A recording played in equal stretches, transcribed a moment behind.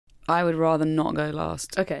I would rather not go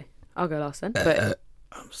last. Okay, I'll go last then. But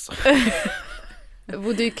I'm sorry.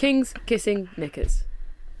 we'll do Kings kissing Knickers.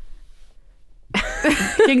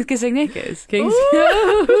 Kings kissing Knickers? Kings.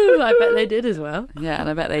 I bet they did as well. Yeah, and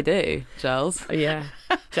I bet they do, Charles. Yeah,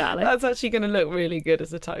 Charlie. That's actually going to look really good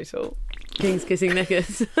as a title. Kings kissing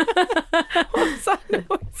Knickers. What's that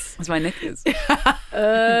noise? It's my knickers.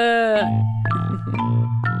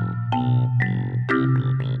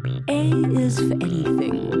 A is for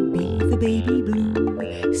anything, B for baby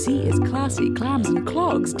blue, C is classy, clams and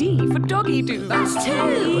clogs, D for doggy do. That's two.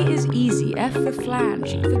 E is easy, F for flan,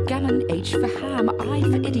 G for gallon, H for ham, I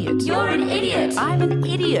for idiot. You're an idiot. I'm an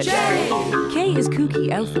idiot. J. K is kooky,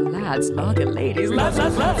 L for lads, lager ladies, lads,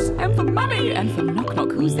 M for money, N for knock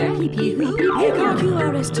knock, who's there, pee pee, who, pee pee, Q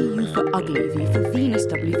R S T U for ugly, V for Venus,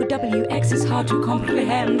 W for W, X is hard to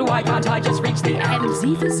comprehend, why can't I just reach the end?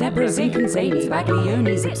 Z for zebra, zinc and zany,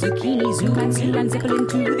 Baglioni, zip zucchini, zoom and zoo and zeppelin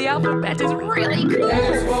too, the alphabet is really cool.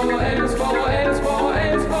 A is for, A is for, A is for,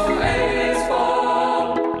 A is for, A is for.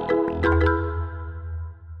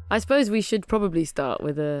 I suppose we should probably start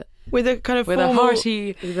with a kind of With formal... a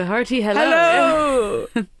hearty... with a hearty hello.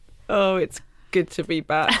 Hello! Oh, it's good to be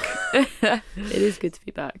back. It is good to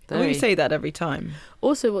be back. We say that every time.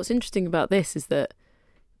 Also, what's interesting about this is that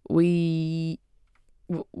it'll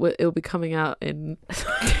be coming out in...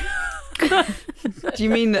 Do you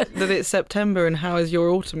mean that it's September and how is your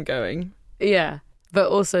autumn going? Yeah, but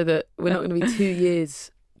also that we're not going to be 2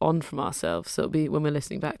 years on from ourselves. So it'll be, when we're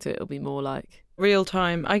listening back to it, it'll be more like... Real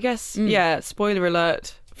time. I guess, yeah, spoiler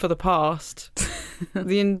alert for the past.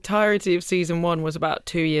 The entirety of season 1 was about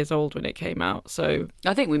 2 years old when it came out, so...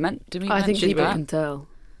 I think we meant... Did we I think mention people that? can tell.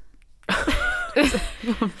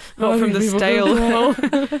 Not from the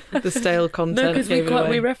stale content. No, because gave it away.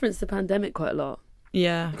 we referenced the pandemic quite a lot.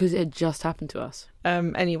 Yeah. Because it had just happened to us.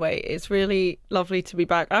 Anyway, it's really lovely to be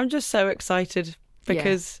back. I'm just so excited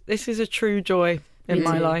because this is a true joy in Me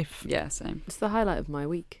my too. life. Yeah, same. It's the highlight of my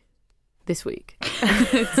week. This week.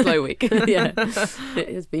 Slow week. Yeah.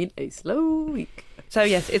 It has been a slow week. So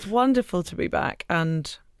yes, it's wonderful to be back,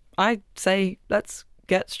 and I say let's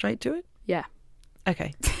get straight to it. Yeah.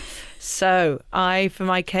 Okay. So I, for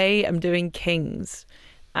my K, am doing kings.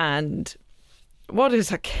 And what is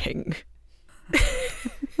a king?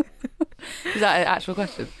 Is that an actual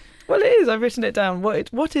question? Well, it is. I've written it down.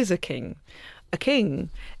 What is a king? A king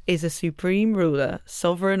is a supreme ruler,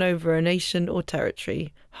 sovereign over a nation or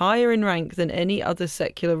territory, higher in rank than any other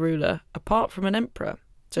secular ruler, apart from an emperor,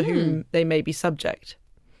 to whom they may be subject.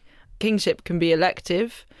 Kingship can be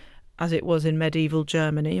elective, as it was in medieval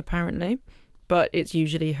Germany, apparently, but it's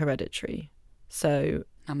usually hereditary. So,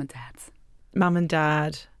 Mum and Dad's. mum and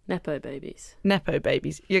dad, Nepo babies. Nepo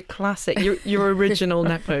babies. Your classic, your original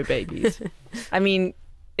Nepo babies. I mean,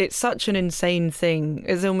 it's such an insane thing.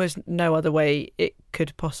 There's almost no other way it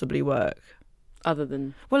could possibly work. Other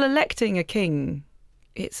than... Well, electing a king,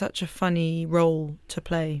 it's such a funny role to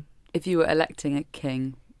play. If you were electing a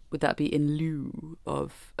king, would that be in lieu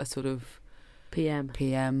of a sort of PM.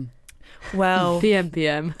 PM? Well, PM.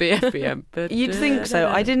 PM. you'd think so.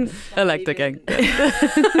 I didn't... Elect a king.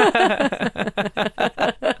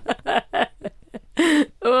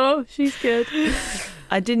 Oh, she's good.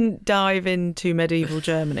 I didn't dive into medieval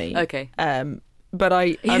Germany. Okay. But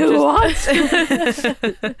I'm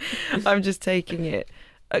just taking it,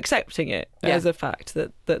 accepting it as a fact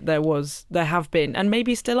that there have been, and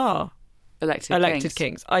maybe still are, Elected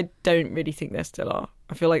kings. I don't really think there still are.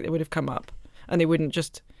 I feel like they would have come up, and they wouldn't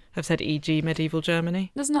just have said, e.g. medieval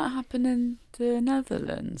Germany. Doesn't that happen in the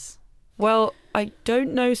Netherlands? Well, I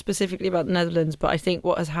don't know specifically about the Netherlands, but I think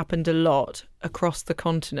what has happened a lot across the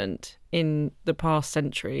continent in the past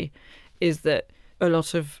century is that a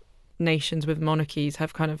lot of nations with monarchies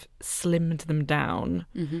have kind of slimmed them down,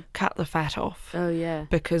 cut the fat off. Oh, yeah.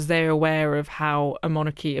 Because they're aware of how a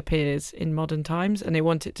monarchy appears in modern times, and they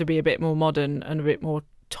want it to be a bit more modern and a bit more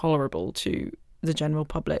tolerable to the general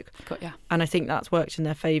public. Got ya. And I think that's worked in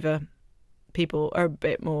their favour. People are a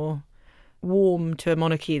bit more warm to a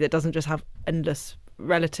monarchy that doesn't just have endless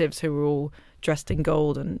relatives who are all dressed in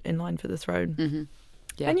gold and in line for the throne. Mm-hmm.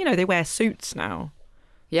 Yeah. And, they wear suits now.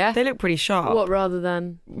 Yeah. They look pretty sharp. What, rather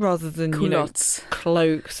than Culottes.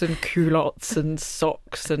 Cloaks and culottes and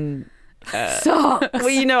socks and... socks?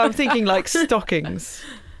 Well, I'm thinking like stockings.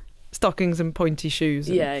 Stockings and pointy shoes.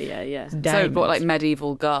 And Yeah. So diamonds. what, like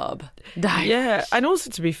medieval garb? Yeah, and also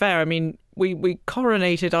to be fair, I mean, we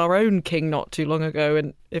coronated our own king not too long ago,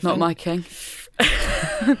 and Not my king.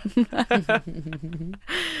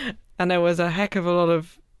 and there was a heck of a lot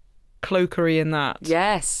of cloakery in that.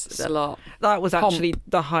 Yes, a lot. That was actually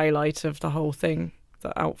the highlight of the whole thing,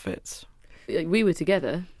 the outfits. We were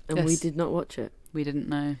together, and Yes. we did not watch it. We didn't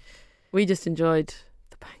know. We just enjoyed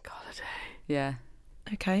the bank holiday. Yeah.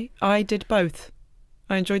 Okay, I did both.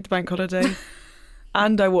 I enjoyed the bank holiday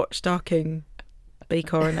and I watched our king be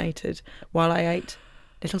coronated while I ate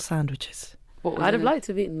little sandwiches. What was I'd in have it? liked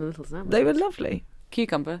to have eaten a little sandwich. They were lovely.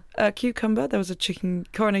 Cucumber. Cucumber, there was a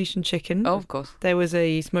coronation chicken. Oh, of course. There was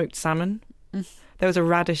a smoked salmon. Mm. There was a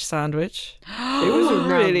radish sandwich. It was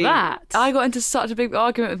Now really... that. I got into such a big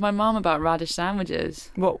argument with my mum about radish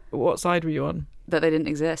sandwiches What side were you on? that they didn't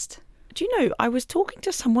exist. Do you know, I was talking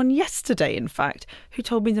to someone yesterday, in fact, who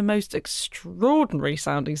told me the most extraordinary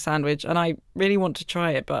sounding sandwich, and I really want to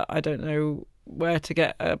try it, but I don't know where to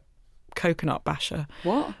get a coconut basher.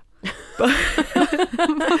 What?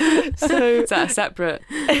 So Is that a separate?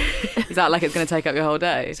 Is that like it's going to take up your whole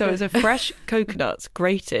day? So it's a fresh coconuts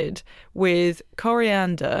grated with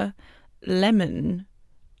coriander, lemon,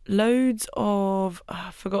 loads of...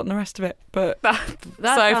 I've forgotten the rest of it, but...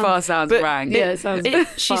 That sounds- far sounds but- rank. Yeah, it sounds.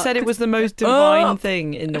 She said it was the most divine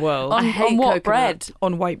thing in the world. On, I hate on what coconut. bread?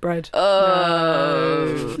 On white bread.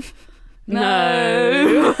 Oh.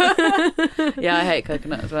 No. Yeah, I hate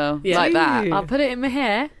coconut as well. Yeah. Like Do that. you? I'll put it in my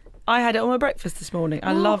hair. I had it on my breakfast this morning.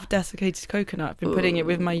 I What? love desiccated coconut. I've been putting it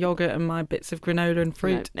with my yogurt and my bits of granola and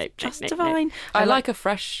fruit. Nope, Just nope, divine. I like a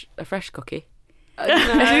fresh cookie. Do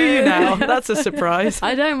you now? That's a surprise.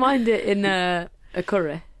 I don't mind it in a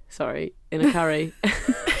curry. Sorry, in a curry.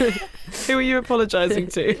 Who are you apologising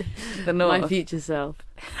to? The North. My future self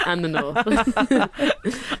and the North.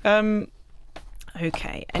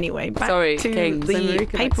 Okay, anyway, back Sorry, to Kings. the So Marika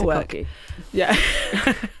likes a paperwork. cocky, Yeah.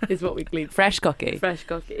 is what we glean. Fresh cookie. Fresh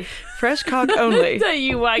cocky. Fresh cock only. Don't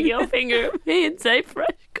you wag your finger at me and say fresh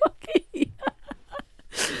cocky.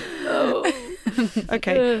 Oh.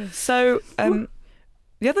 Okay, so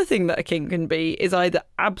the other thing that a king can be is either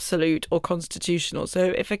absolute or constitutional.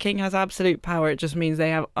 So if a king has absolute power, it just means they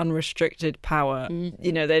have unrestricted power.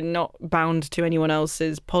 You know, they're not bound to anyone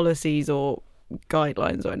else's policies or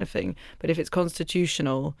guidelines or anything. But if it's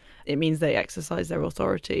constitutional, it means they exercise their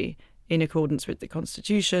authority in accordance with the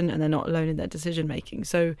constitution and they're not alone in their decision making.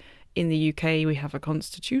 So in the UK, we have a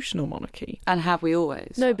constitutional monarchy. And have we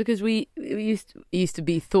always? No, because we used to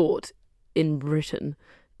be thought in Britain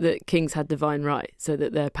that kings had divine right, so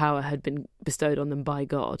that their power had been bestowed on them by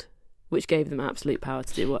God, which gave them absolute power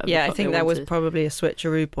to do whatever. Yeah, the I fuck think they that was wanted. probably a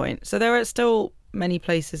switcheroo point. So there are still many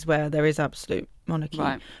places where there is absolute monarchy.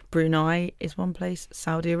 Right. Brunei is one place,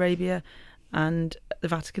 Saudi Arabia, and the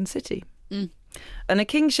Vatican City. Mm. And a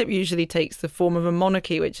kingship usually takes the form of a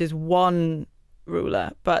monarchy, which is one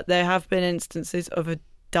ruler, but there have been instances of a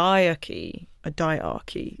diarchy,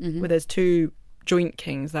 where there's two joint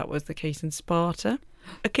kings. That was the case in Sparta.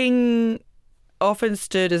 A king often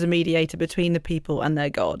stood as a mediator between the people and their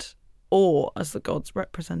god, or as the god's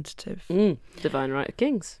representative. Divine right of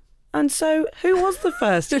kings. And so, who was the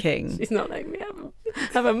first king? She's not letting me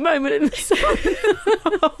have a moment in the sun.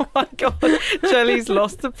 Oh my god, Jelly's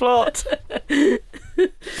lost the plot.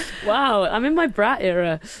 Wow, I'm in my brat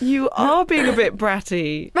era. You are being a bit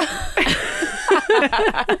bratty.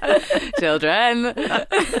 Children.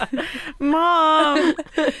 Mom!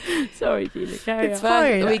 Sorry, Gina, carry It's on.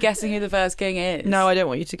 fine. Are we guessing who the first king is? No, I don't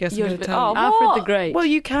want you to guess. I'm You're going a to bit- tell you. oh, Alfred what? the Great. Well,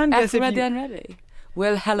 you can guess if Ready you... unready.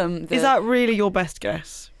 Wilhelm. Is that really your best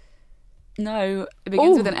guess? No, it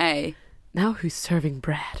begins Ooh. with an A. Now who's serving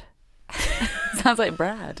bread? Sounds like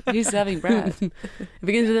Brad. Who's serving bread? It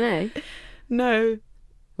begins with an A. No.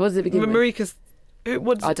 What does it begin with? Marika's...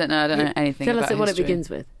 What's I don't know. I don't know anything Tell about us what history. it begins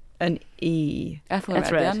with. an E? Ethelred.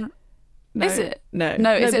 Ethelred. No. Is it? No.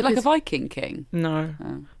 No, is No, it like a because- Viking king? No.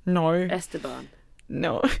 Oh. No. Esteban.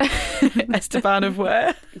 No. Esteban of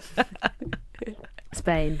where?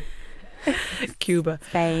 Spain. Cuba.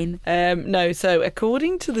 Spain. No, so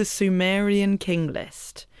according to the Sumerian king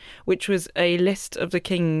list, which was a list of the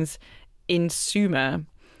kings in Sumer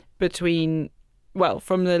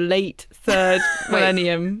from the late 3rd Wait.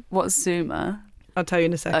 millennium. What's Sumer? I'll tell you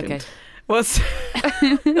in a second. Okay. What's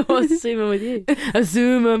What's Zuma with you? A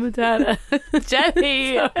Zuma Matata.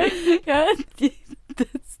 Jenny!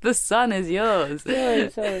 The sun is yours.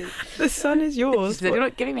 Sorry. the sun is yours? You're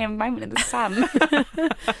not giving me a moment in the sun.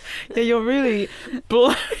 Yeah, you're really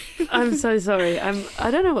I'm so sorry. I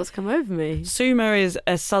don't know what's come over me. Sumer is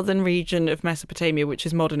a southern region of Mesopotamia, which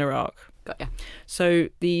is modern Iraq. Got ya. So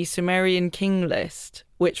the Sumerian king list,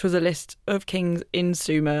 which was a list of kings in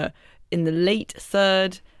Sumer in the late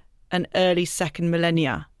 3rd and early 2nd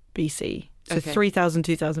millennia BC. So Okay. 3000,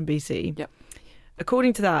 2000 BC. Yep.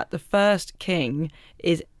 According to that, the first king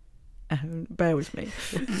is... bear with me.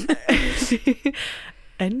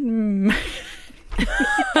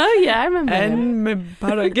 Oh yeah, I remember. him.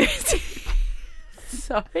 Enmebaragesi.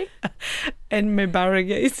 Sorry. Enme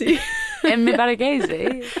Baragesi. Enme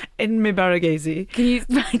Baragesi. Enme Baragesi.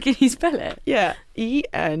 Can you spell it? Yeah.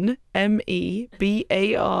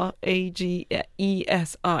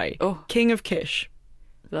 Enmebaragesi. Oh. King of Kish.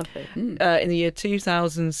 Lovely. In the year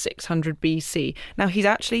 2600 BC. Now, he's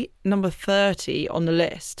actually number 30 on the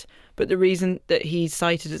list, but the reason that he's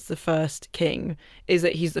cited as the first king is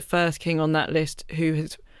that he's the first king on that list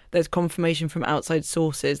there's confirmation from outside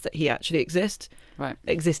sources that he actually existed,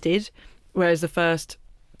 whereas the first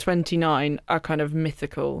 29 are kind of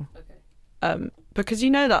mythical. Okay. Because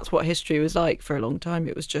that's what history was like for a long time.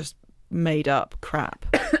 It was just made up crap.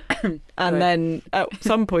 And then at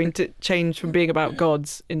some point it changed from being about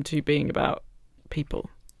gods into being about people.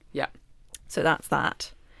 Yeah. So that's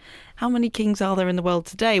that. How many kings are there in the world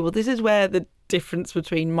today? Well, this is where the difference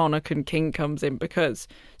between monarch and king comes in, because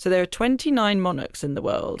there are 29 monarchs in the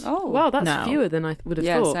world. Oh, wow, that's now. fewer than I would have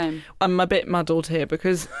thought. Yeah, same. I'm a bit muddled here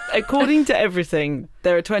because according to everything,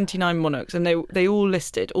 there are 29 monarchs, and they all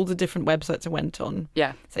listed all the different websites I went on.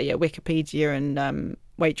 Yeah. So yeah, Wikipedia and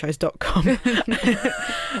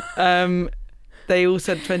Waitrose.com. They all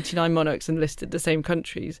said 29 monarchs and listed the same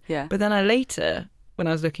countries. Yeah. But then when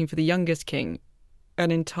I was looking for the youngest king, an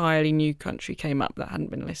entirely new country came up that hadn't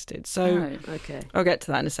been listed. So Okay. I'll get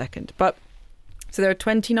to that in a second. But so there are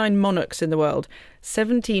 29 monarchs in the world.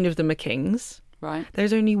 17 of them are kings. Right.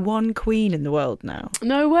 There's only one queen in the world now.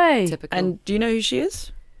 No way. Typical. And do you know who she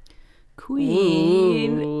is?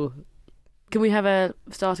 Queen. Ooh. Can we have a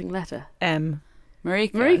starting letter? M.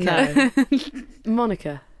 Marika. No.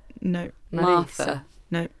 Monica. No. Martha.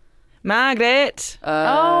 No. Margaret.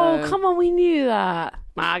 Oh, come on, we knew that.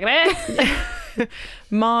 Margaret.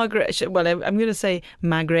 Margaret. Well, I'm going to say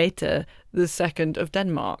Margrethe the Second of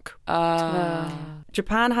Denmark.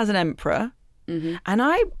 Japan has an emperor. Mm-hmm. And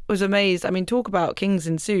I was amazed. I mean, talk about kings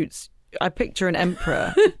in suits. I picture an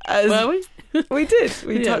emperor as... Well, we did.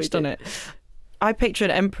 We Yeah, touched we on did. it. I picture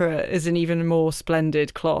an emperor as an even more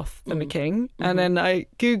splendid cloth than a king. Mm-hmm. And then I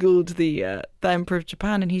Googled the Emperor of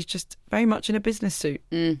Japan, and he's just very much in a business suit.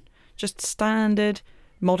 Just standard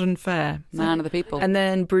modern fare. Man of the people. And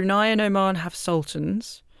then Brunei and Oman have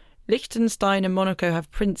sultans. Liechtenstein and Monaco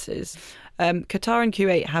have princes. Qatar and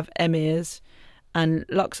Kuwait have emirs. And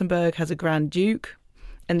Luxembourg has a Grand Duke.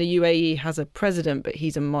 And the UAE has a president, but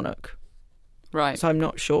he's a monarch. Right. So I'm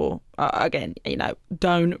not sure. Again,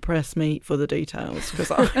 don't press me for the details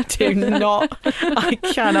because I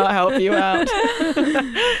cannot help you out.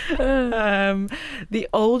 The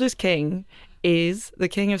oldest king is the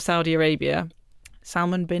King of Saudi Arabia,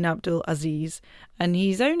 Salman bin Abdul Aziz, and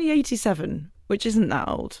he's only 87, which isn't that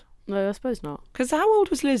old. No, I suppose not. Because how old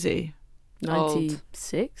was Lizzie?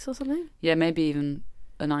 96 or something? Yeah, maybe even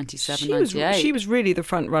a 97, 98. She was really the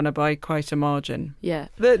front runner by quite a margin. Yeah.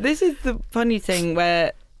 This is the funny thing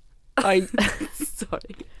where I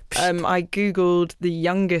Sorry. I googled the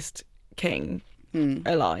youngest king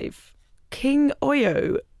alive, King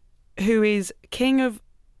Oyo, who is king of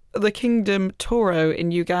the kingdom Toro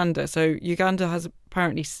in Uganda. So Uganda has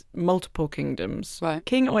apparently multiple kingdoms. Right.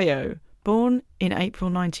 King Oyo, born in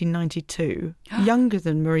April 1992, younger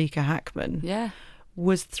than Marika Hackman. Yeah.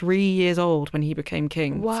 Was 3 years old when he became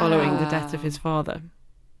king, following the death of his father.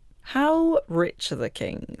 How rich are the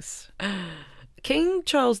kings? King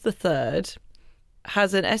Charles III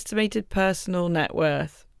has an estimated personal net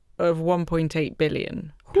worth of £1.8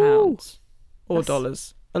 billion or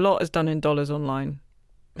dollars. A lot is done in dollars online.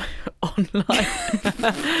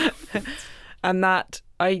 And that,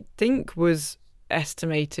 I think, was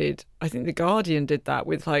estimated. I think The Guardian did that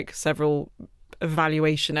with several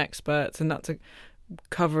valuation experts, and that's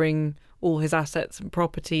covering all his assets and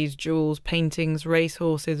properties, jewels, paintings,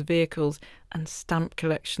 racehorses, vehicles, and stamp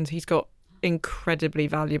collections. He's got incredibly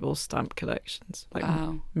valuable stamp collections,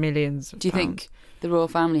 millions of Do you pounds. think the royal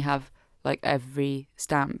family have every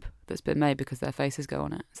stamp that's been made because their faces go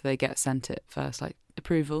on it, so they get sent it first,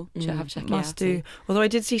 approval? Must do. Although I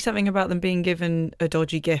did see something about them being given a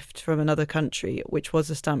dodgy gift from another country, which was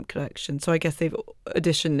a stamp collection. So I guess they've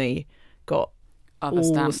additionally got Other all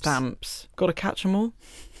stamps. stamps. Got to catch them all.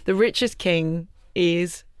 The richest king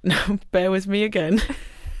is, bear with me again,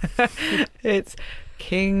 it's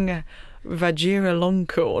King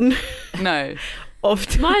Vajiralongkorn. No.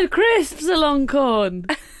 My crisps are long corn.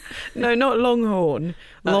 No, not Longhorn.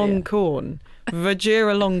 Longcorn.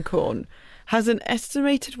 Vajiralongkorn has an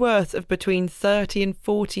estimated worth of between $30 and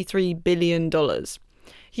 $43 billion.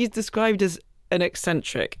 He's described as an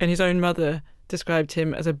eccentric, and his own mother described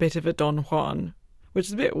him as a bit of a Don Juan, which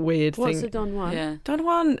is a bit weird. What's a Don Juan? Yeah. Don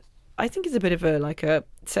Juan, I think, is a bit of a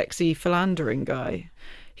sexy philandering guy.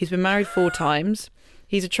 He's been married 4 times.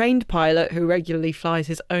 He's a trained pilot who regularly flies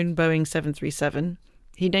his own Boeing 737.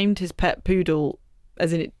 He named his pet poodle,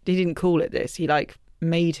 as in he didn't call it this. He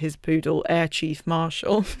made his poodle Air Chief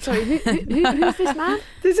Marshal. Sorry, who's this man?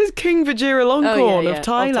 This is King Vajiralongkorn of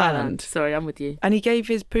Thailand. Sorry, I'm with you. And he gave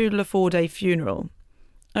his poodle a 4-day funeral.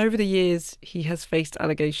 Over the years, he has faced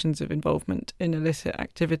allegations of involvement in illicit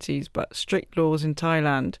activities, but strict laws in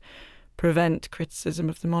Thailand prevent criticism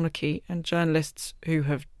of the monarchy, and journalists who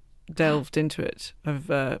have delved into it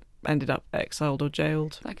have ended up exiled or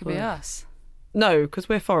jailed. That could be us. No, because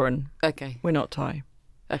we're foreign. Okay. We're not Thai.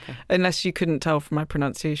 Okay. Unless you couldn't tell from my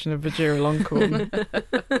pronunciation of Vajiralongkorn.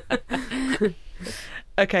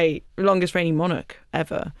 Okay, longest reigning monarch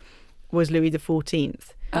ever was Louis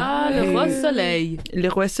XIV. Le Roi Soleil. Le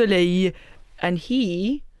Roi Soleil. And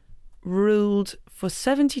he ruled for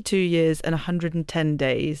 72 years and 110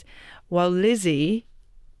 days, while Lizzie,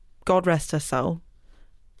 God rest her soul,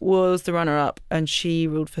 was the runner-up, and she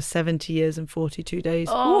ruled for 70 years and 42 days.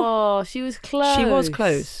 Oh, she was close. She was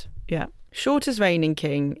close, yeah. Shortest reigning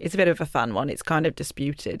king is a bit of a fun one. It's kind of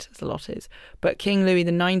disputed, as a lot is. But King Louis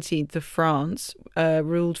XIX of France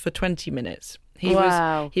ruled for 20 minutes. He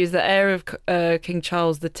was the heir of King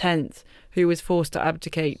Charles X, who was forced to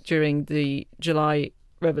abdicate during the July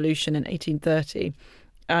Revolution in 1830.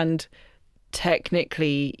 And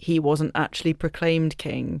technically, he wasn't actually proclaimed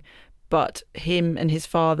king, but him and his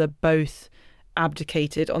father both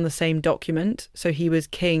abdicated on the same document. So he was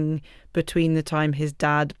king between the time his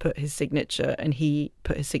dad put his signature and he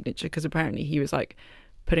put his signature, because apparently he was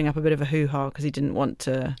putting up a bit of a hoo-ha because he didn't want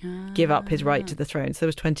to give up his right to the throne. So there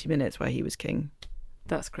was 20 minutes where he was king.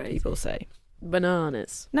 That's crazy. People say.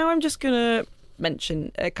 Bananas. Now I'm just going to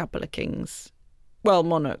mention a couple of kings. Well,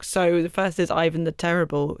 monarchs. So the first is Ivan the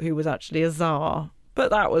Terrible, who was actually a Tsar,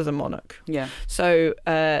 but that was a monarch. Yeah. So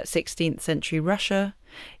 16th century Russia.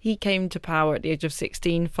 He came to power at the age of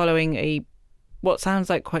 16 following what sounds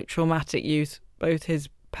like quite traumatic youth. Both his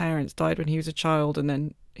parents died when he was a child, and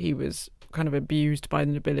then he was kind of abused by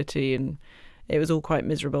the nobility, and it was all quite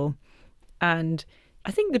miserable. And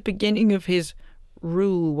I think the beginning of his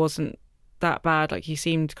rule wasn't that bad. He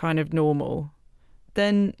seemed kind of normal.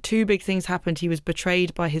 Then two big things happened. He was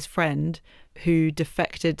betrayed by his friend, who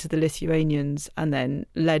defected to the Lithuanians and then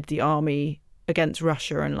led the army against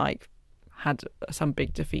Russia and had some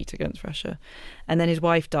big defeat against Russia. And then his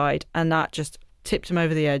wife died, and that just tipped him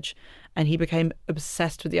over the edge, and he became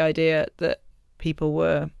obsessed with the idea that people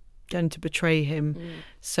were going to betray him.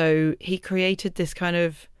 So he created this kind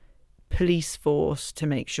of police force to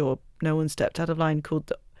make sure no one stepped out of line,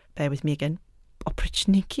 called bear with me again,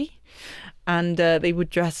 Oprichniki. And they would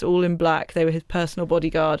dress all in black. They were his personal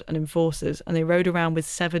bodyguard and enforcers, and they rode around with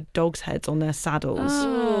severed dogs' heads on their saddles.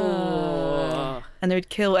 And they would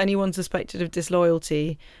kill anyone suspected of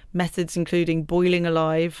disloyalty. Methods including boiling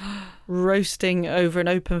alive, roasting over an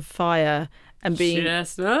open fire, and being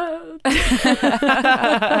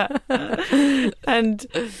and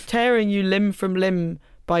tearing you limb from limb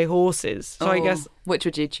by horses. So I guess, which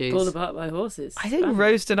would you choose? Pulled apart by horses. I think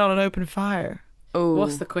roasted on an open fire. Oh,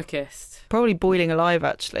 What's the quickest? Probably boiling alive,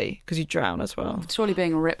 actually, because you drown as well. surely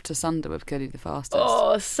being ripped asunder would kill you the fastest.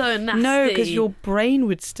 Oh, so nasty. No, because your brain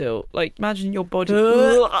would still imagine your body.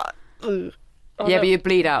 Yeah, but you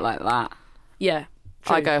bleed out like that. Yeah.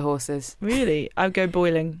 True. I go horses. Really? I'd go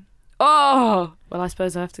boiling. Oh, Well, I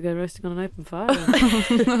suppose I have to go roasting on an open fire.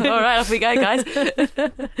 All right, off we go, guys.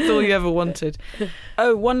 That's all you ever wanted.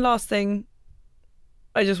 Oh, one last thing.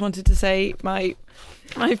 I just wanted to say my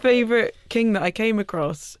favourite king that I came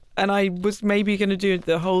across, and I was maybe going to do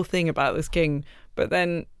the whole thing about this king, but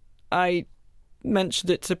then I mentioned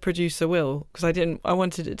it to producer Will because I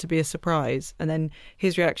wanted it to be a surprise, and then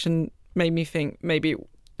his reaction made me think maybe it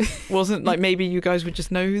wasn't maybe you guys would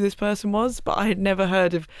just know who this person was, but I had never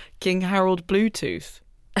heard of King Harold Bluetooth.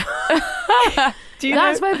 Do you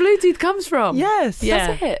That's know? where Bluetooth comes from. Yes. Yeah.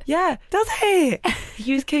 that's it. Yeah, that's it.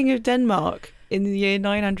 He was king of Denmark in the year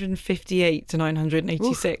 958 to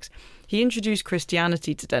 986. He introduced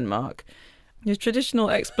Christianity to Denmark. His traditional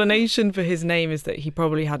explanation for his name is that he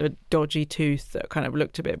probably had a dodgy tooth that kind of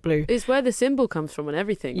looked a bit blue. It's where the symbol comes from and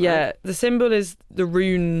everything. Right? Yeah, the symbol is the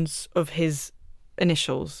runes of his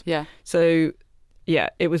initials. Yeah. So, yeah,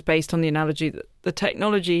 it was based on the analogy that the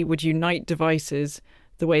technology would unite devices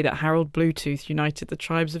the way that Harold Bluetooth united the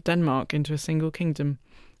tribes of Denmark into a single kingdom.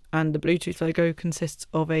 And the Bluetooth logo consists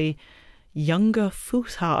of a younger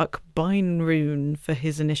Futhark Bine rune for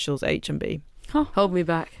his initials H and B. Huh. Hold me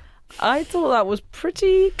back. I thought that was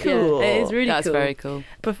pretty cool. Yeah, it is really That's cool. very cool.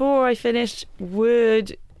 Before I finished,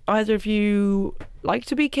 would either of you like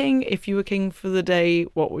to be king? If you were king for the day,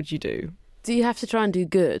 what would you do? Do you have to try and do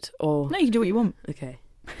good or? No, you can do what you want. Okay.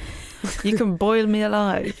 You can boil me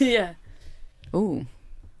alive. Yeah. Ooh,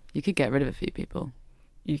 you could get rid of a few people.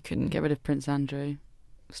 You can Get rid of Prince Andrew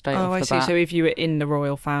straight Oh, off I the see. bat. So if you were in the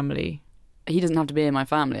royal family, He doesn't have to be in my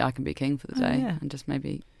family. I can be king for the Oh, day, yeah. and just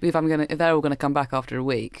maybe if they're all gonna come back after a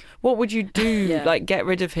week, what would you do? Yeah. Like get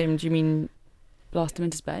rid of him? Do you mean? blast him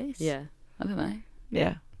into space. Yeah. I don't know.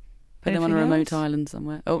 Yeah. Put him on a Anything remote else? island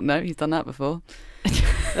somewhere. Oh no, he's done that before.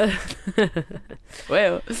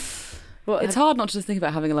 Well, What? it's hard not to just think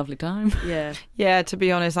about having a lovely time. Yeah. Yeah. To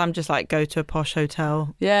be honest, I'm just like go to a posh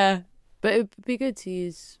hotel. Yeah. But it would be good to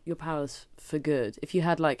use your powers for good if you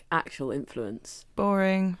had like actual influence.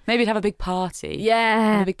 Boring. Maybe have a big party. Have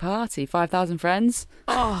Yeah. a big party. 5,000 friends.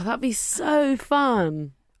 Oh, that'd be so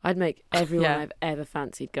fun. I'd make everyone Yeah. I've ever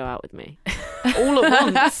fancied go out with me. All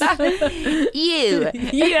at once. You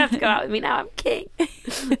have to go out with me now. I'm king.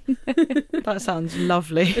 That sounds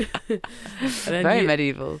lovely. Very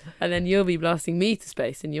medieval. And then you'll be blasting me to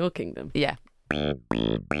space in your kingdom. Yeah.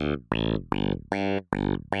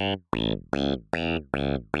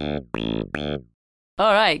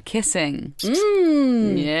 All right, kissing.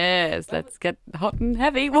 Yes, let's get hot and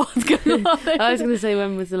heavy. What's going on? I was going to say,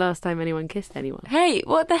 when was the last time anyone kissed anyone? Hey,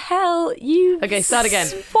 what the hell? You. Okay, start again.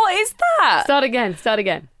 What is that? Start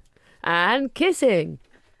again. And kissing.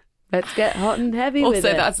 Let's get hot and heavy with Also,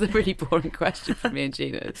 it. that's a really boring question for me and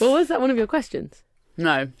Gina. Well, was that one of your questions?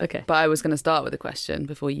 No. Okay. But I was going to start with a question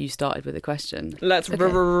before you started with a question. Let's Okay.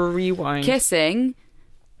 rewind. Kissing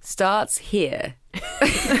starts here.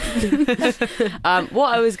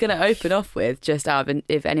 What I was going to open off with, just out of,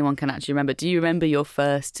 if anyone can actually remember, do you remember your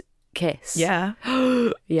first kiss? Yeah.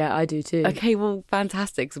 Yeah, I do too. Okay, well,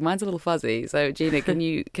 fantastic. So mine's a little fuzzy. So, Gina, can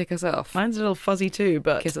you kick us off? Mine's a little fuzzy too,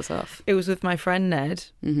 but Kiss us off. it was with my friend Ned.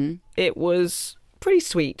 Mm-hmm. It was pretty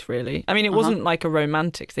sweet, really. I mean, it wasn't like a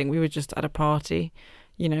romantic thing. We were just at a party,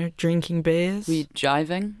 you know, drinking beers. Were you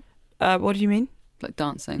jiving? What do you mean? Like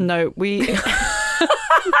dancing? No, we.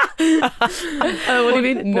 Oh, what do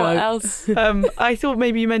you mean? What No. else? I thought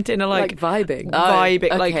maybe you meant it in a Like vibing. vibe,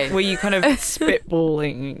 okay. like were you kind of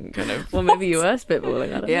spitballing, kind of. Well, maybe you were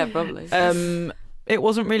spitballing. I don't Yeah, know. probably. It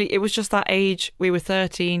wasn't really. It was just that age. We were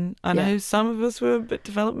 13. I know Yeah. some of us were a bit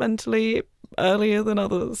developmentally earlier than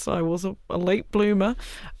others. I was a late bloomer,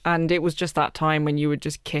 and it was just that time when you would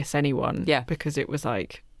just kiss anyone. Yeah. because it was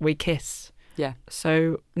like we kiss. Yeah.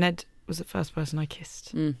 So Ned was the first person I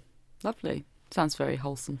kissed. Lovely. Sounds very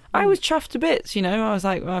wholesome. I was chuffed to bits, you know. I was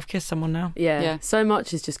like, well, I've kissed someone now. Yeah. Yeah. So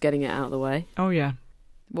much is just getting it out of the way. Oh yeah.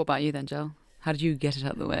 What about you then, Jill? How did you get it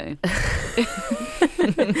out of the way?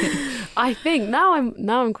 I think now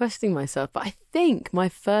I'm questioning myself, but I think my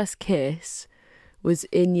first kiss was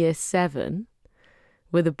in year 7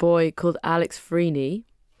 with a boy called Alex Freeney,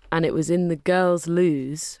 and it was in the girls'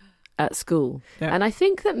 loos at school. Yeah. And I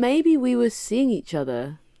think that maybe we were seeing each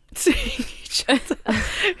other. Seeing each other. I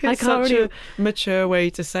It's can't such really. a mature way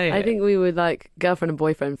to say it. I think we were like girlfriend and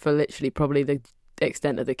boyfriend for literally probably the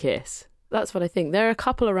extent of the kiss. That's what I think. There are a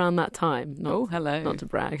couple around that time. Oh, hello. Not to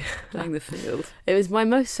brag. Playing the field. It was my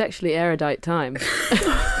most sexually erudite time.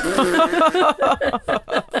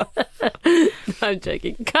 I'm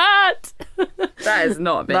joking. Cut! That is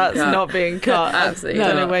not being That's cut. not being cut. Absolutely I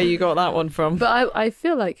don't know not. where you got that one from. But I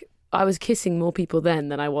feel like I was kissing more people then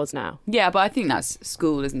than I was now. Yeah, but I think that's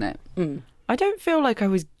school, isn't it? Mm. I don't feel like I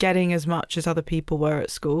was getting as much as other people were at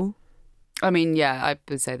school. I mean, yeah, I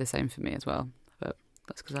would say the same for me as well. But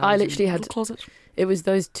that's because I was literally in a had- little closet. It was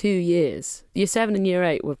those 2 years. Year 7 and year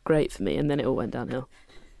 8 were great for me, and then it all went downhill.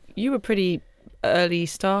 You were pretty early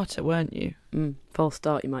starter, weren't you? False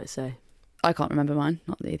start, you might say. I can't remember mine.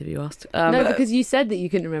 Not that either of you asked. No, because you said that you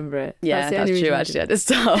couldn't remember it. Yeah, the that's only true. reason I Actually, I just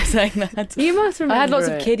started saying that. didn't. You must remember I had lots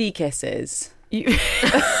it. of kiddie kisses You... Okay,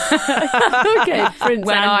 Prince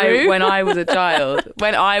when Andrew. I was a child.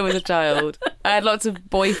 When I was a child, I had lots of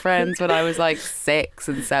boyfriends when I was like 6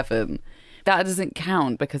 and 7. That doesn't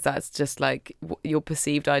count because that's just like your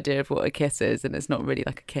perceived idea of what a kiss is, and it's not really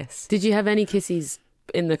like a kiss. Did you have any kisses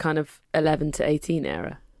in the kind of 11 to 18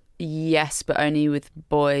 era? Yes, but only with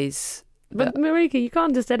boys. But Marika, you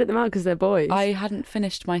can't just edit them out because they're boys. I hadn't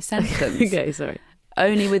finished my sentence. Okay, sorry.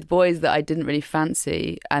 Only with boys that I didn't really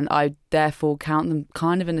fancy, and I therefore count them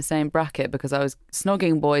kind of in the same bracket because I was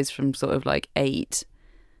snogging boys from sort of like 8,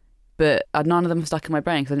 but none of them were stuck in my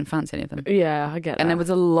brain because I didn't fancy any of them. Yeah, I get that. And there was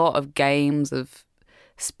a lot of games of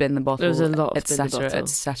spin the bottle, There was a lot of spin the etc., bottle.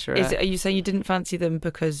 etc. Are you saying you didn't fancy them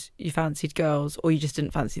because you fancied girls, or you just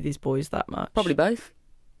didn't fancy these boys that much? Probably both.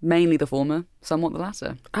 Mainly the former, somewhat the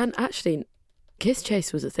latter. And actually, Kiss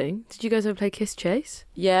Chase was a thing. Did you guys ever play Kiss Chase?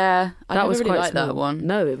 Yeah, I that never was really quite liked small. that one.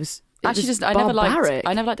 No, it was Actually, was I never barbaric.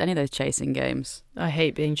 liked any of those chasing games. I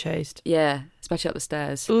hate being chased. Yeah, especially up the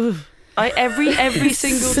stairs. Ooh. Every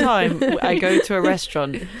single time I go to a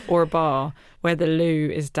restaurant or a bar where the loo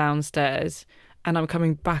is downstairs and I'm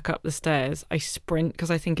coming back up the stairs, I sprint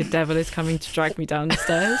because I think a devil is coming to drag me down the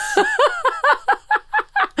stairs.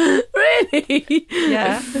 Really?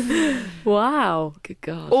 Yeah. Wow. Good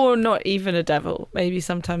God. Or not even a devil. Maybe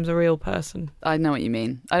sometimes a real person. I know what you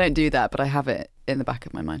mean. I don't do that, but I have it in the back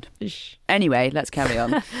of my mind. Ish. Anyway, let's carry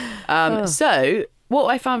on. So, what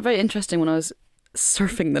I found very interesting when I was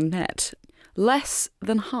surfing the net, less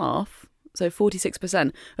than half, so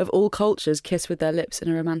 46% of all cultures kiss with their lips in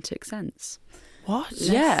a romantic sense. What?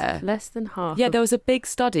 Yeah. Less than half. Yeah, of- there was a big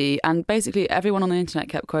study, and basically everyone on the internet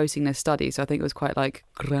kept quoting this study, so I think it was quite like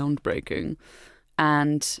groundbreaking.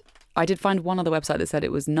 And I did find one other website that said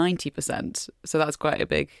it was 90%, so that's quite a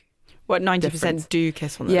big. What, 90% difference. do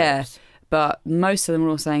kiss on the Yeah. lips? But most of them were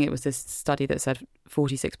all saying it was this study that said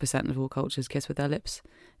 46% of all cultures kiss with their lips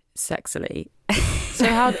sexily. So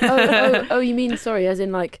how? Oh, you mean sorry? As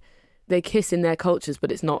in like they kiss in their cultures,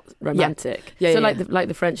 but it's not romantic. Yeah, So yeah, like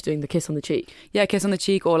the French doing the kiss on the cheek. Yeah, kiss on the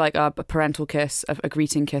cheek, or like a parental kiss, a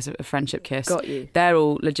greeting kiss, a friendship kiss. Got you. They're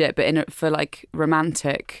all legit, but for like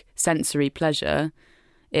romantic sensory pleasure,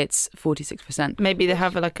 it's 46%. Maybe they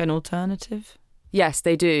have like an alternative. Yes,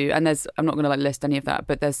 they do, and I'm not going to like list any of that,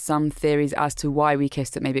 but there's some theories as to why we kiss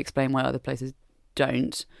that maybe explain why other places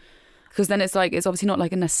don't. Because then it's obviously not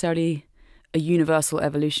like necessarily a universal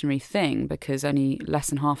evolutionary thing, because only less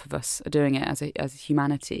than half of us are doing it as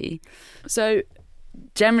humanity. So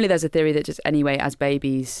generally there's a theory that just anyway as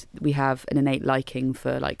babies we have an innate liking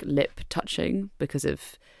for like lip touching because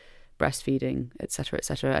of breastfeeding, etc.,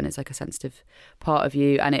 and it's like a sensitive part of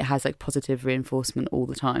you, and it has like positive reinforcement all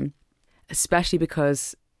the time, especially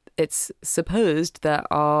because it's supposed that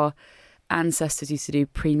our ancestors used to do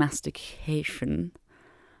pre-mastication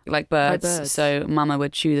like birds. So mama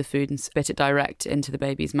would chew the food and spit it direct into the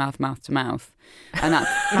baby's mouth to mouth, and that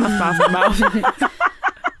Mouth to mouth.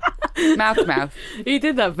 mouth to mouth. You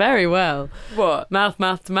did that very well. What? Mouth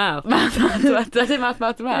to mouth. Mouth to mouth. Did I say mouth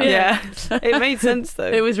to mouth? Yeah. It made sense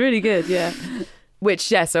though. It was really good. Yeah. Which,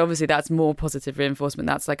 so obviously that's more positive reinforcement.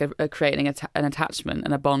 That's like a creating an attachment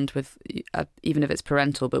and a bond with, even if it's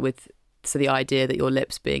parental, but so the idea that your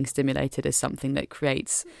lips being stimulated is something that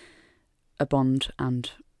creates a bond.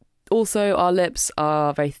 And also our lips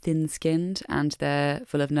are very thin-skinned and they're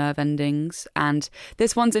full of nerve endings. And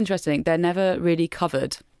this one's interesting. They're never really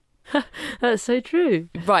covered. That's so true.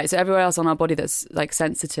 Right, so everywhere else on our body that's like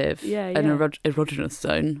sensitive, Yeah, an erogenous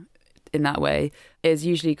zone in that way, is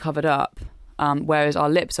usually covered up. Whereas our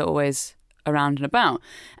lips are always around and about.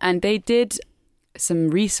 And they did some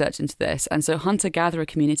research into this. And so hunter-gatherer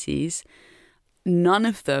communities, none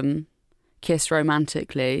of them kiss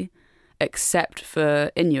romantically except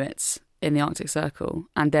for Inuits in the Arctic Circle.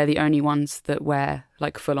 And they're the only ones that wear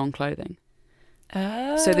like full-on clothing.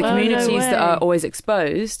 So the communities that are always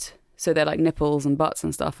exposed, so they're like nipples and butts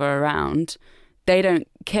and stuff are around, they don't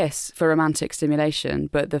kiss for romantic stimulation,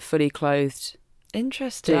 but the fully clothed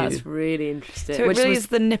Interesting. That's really interesting. So it Which really was- is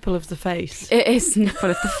the nipple of the face. It is nipple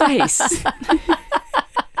of the face.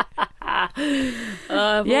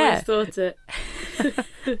 I've Yeah. always thought it.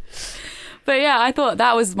 But yeah, I thought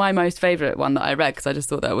that was my most favourite one that I read, because I just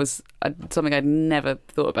thought that was something I'd never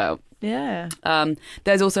thought about. Yeah.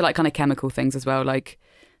 There's also like kind of chemical things as well, like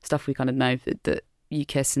stuff we kind of know that you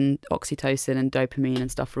kiss, and oxytocin and dopamine and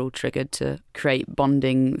stuff are all triggered to create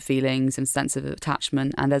bonding feelings and sense of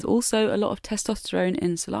attachment. And there's also a lot of testosterone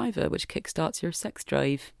in saliva, which kickstarts your sex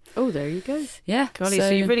drive. Oh, there you go. Yeah. Golly, so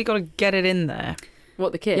you've really got to get it in there.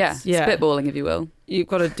 What, the kiss? Yeah, spitballing, if you will. You've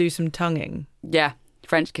got to do some tonguing. Yeah,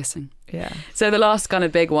 French kissing. Yeah. So the last kind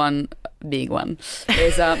of big one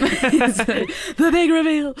is the big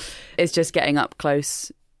reveal. It's just getting up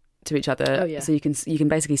close to each other. Oh, yeah. So you can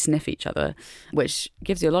basically sniff each other, which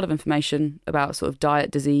gives you a lot of information about sort of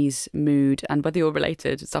diet, disease, mood, and whether you're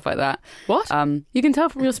related, stuff like that. What? You can tell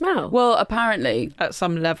from your smell. Well, apparently At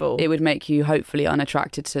some level. it would make you hopefully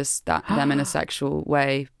unattracted to them in a sexual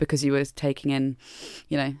way, because you were taking in,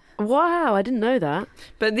 Wow, I didn't know that.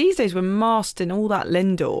 But these days we're masked in all that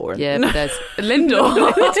Lindor. yeah, but there's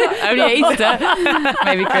Lindor. Only Easter,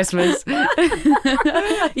 maybe Christmas.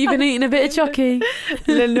 You've been eating a bit of chocky.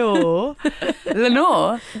 Lenore.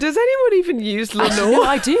 Lenore. Does anyone even use No, Lenore?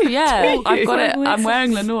 I do, yeah. Do I've you? got it. Weird I'm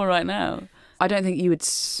wearing Lenore right now. I don't think you would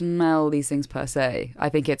smell these things per se. I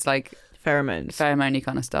think it's like Pheromones. pheromone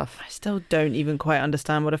kind of stuff. I still don't even quite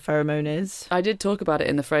understand what a pheromone is. I did talk about it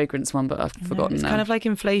in the fragrance one, but I've forgotten It's now. kind of like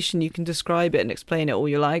inflation. You can describe it and explain it all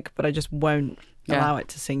you like, but I just won't Yeah. allow it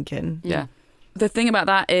to sink in. Yeah. The thing about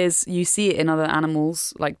that is you see it in other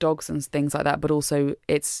animals like dogs and things like that, but also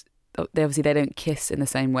they don't kiss in the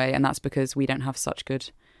same way, and that's because we don't have such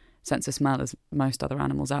good sense of smell as most other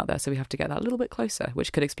animals out there, so we have to get that a little bit closer,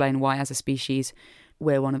 which could explain why as a species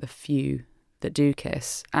we're one of the few that do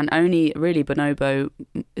kiss, and only really bonobo,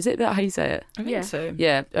 is it that how you say it? I think so.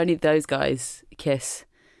 Yeah, only those guys kiss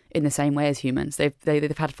in the same way as humans. They've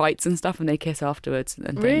had fights and stuff and they kiss afterwards and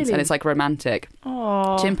things. Really? And it's like romantic.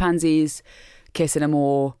 Aww. Chimpanzees kiss in a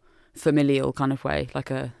more familial kind of way,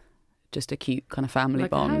 like just a cute kind of family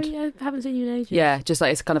bond. I haven't seen you in ages. Yeah, just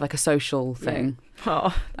like it's kind of like a social thing.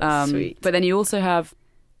 Oh, that's sweet. But then you also have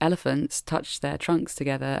elephants touch their trunks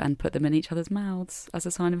together and put them in each other's mouths as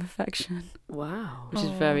a sign of affection, Wow. which is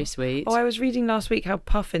very sweet. Oh, I was reading last week how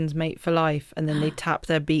puffins mate for life, and then they tap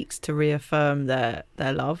their beaks to reaffirm their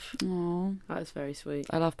love. Aw, That is very sweet.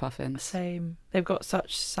 I love puffins. Same. They've got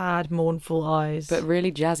such sad, mournful eyes. But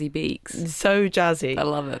really jazzy beaks. so jazzy. I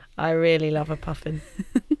love it. I really love a puffin.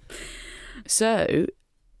 So,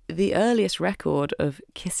 the earliest record of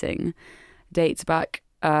kissing dates back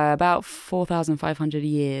about 4,500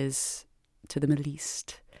 years to the Middle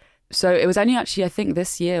East. So it was only actually, I think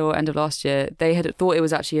this year or end of last year, they had thought it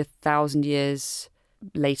was actually 1,000 years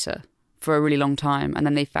later for a really long time. And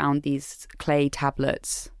then they found these clay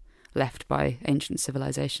tablets left by ancient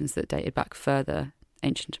civilizations that dated back further,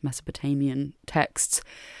 ancient Mesopotamian texts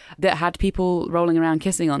that had people rolling around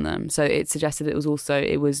kissing on them. So it suggested it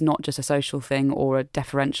was not just a social thing or a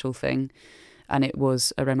deferential thing, and it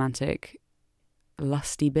was a romantic,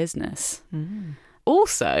 lusty business.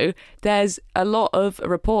 Also, there's a lot of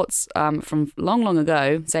reports from long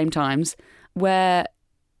ago, same times, where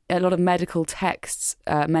a lot of medical texts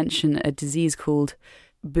mention a disease called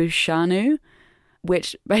Bushanu,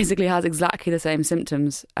 which basically has exactly the same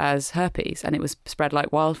symptoms as herpes, and it was spread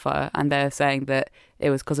like wildfire, and they're saying that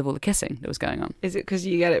it was because of all the kissing that was going on. Is it because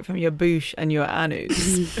you get it from your boosh and your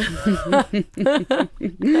anus?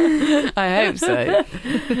 I hope so.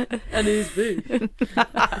 And who's boo?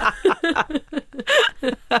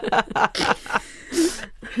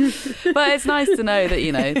 But it's nice to know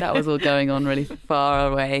that, that was all going on really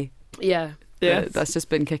far away. Yeah. Yeah. That's just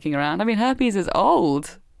been kicking around. I mean, herpes is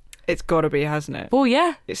old. It's got to be, hasn't it? Well,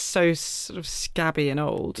 yeah. It's so sort of scabby and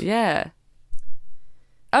old. Yeah.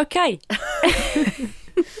 Okay.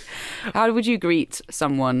 How would you greet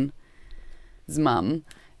someone's mum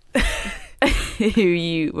who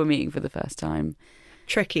you were meeting for the first time?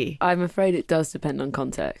 Tricky. I'm afraid it does depend on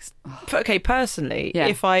context. Okay, personally, Yeah.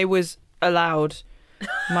 if I was allowed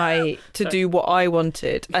to do what I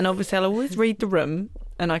wanted, and obviously I'll always read the room,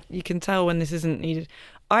 and you can tell when this isn't needed.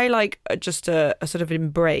 I like just a sort of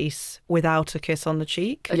embrace without a kiss on the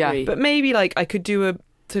cheek. Yeah. Agreed. But maybe like I could do a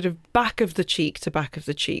sort of back of the cheek to back of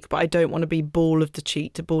the cheek, but I don't want to be ball of the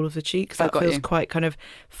cheek to ball of the cheek, because I've that got feels you. quite kind of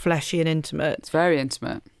fleshy and intimate. It's very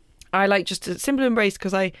intimate. I like just a simple embrace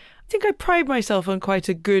because I think I pride myself on quite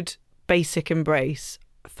a good basic embrace.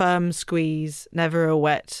 Firm squeeze, never a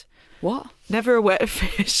wet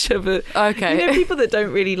fish of a... Okay. You know, people that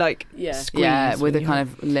don't really like Yeah. squeeze. Yeah, with when a you- kind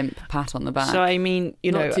of limp pat on the back. So I mean,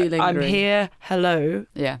 Not too I'm lingering. here, hello,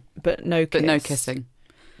 Yeah, but no kiss. but no kissing.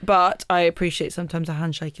 But I appreciate sometimes a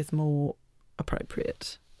handshake is more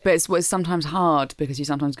appropriate. But it's sometimes hard because you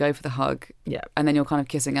sometimes go for the hug Yeah. and then you're kind of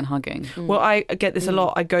kissing and hugging. Well, I get this a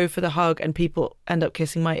lot. I go for the hug and people end up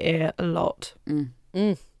kissing my ear a lot.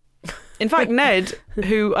 Mm. In fact, Ned,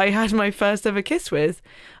 who I had my first ever kiss with,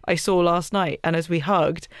 I saw last night, and as we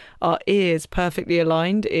hugged, our ears perfectly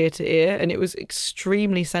aligned ear to ear, and it was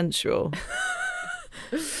extremely sensual.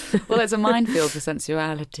 Well, it's a minefield for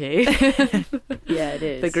sensuality. Yeah, it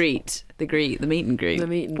is. The meet and greet. The meet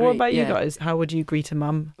and greet. What about you yeah. guys? How would you greet a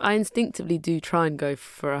mum? I instinctively do try and go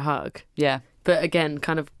for a hug, Yeah. but again,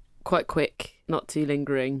 kind of quite quick, not too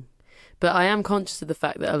lingering. But I am conscious of the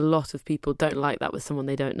fact that a lot of people don't like that with someone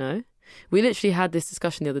they don't know. We literally had this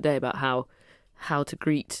discussion the other day about how to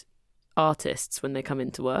greet artists when they come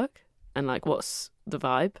into work and like what's the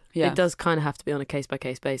vibe. Yeah. It does kind of have to be on a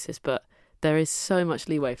case-by-case basis, but there is so much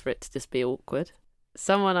leeway for it to just be awkward.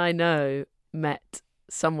 Someone I know met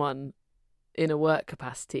someone in a work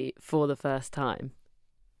capacity for the first time.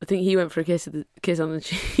 I think he went for a kiss on the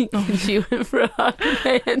cheek and she went for a hug and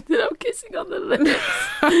they ended up kissing on the lips.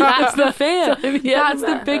 That's the fear. Yeah, That's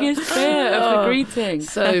the biggest fear of the greeting.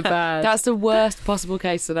 So bad. That's the worst possible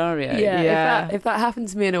case scenario. Yeah, Yeah. If that happened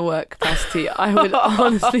to me in a work capacity, I would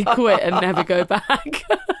honestly quit and never go back.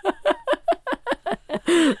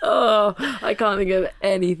 Oh, I can't think of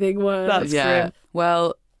anything worse. That's Yeah. grim.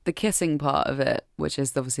 Well, the kissing part of it, which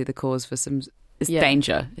is obviously the cause for some, it's Yeah.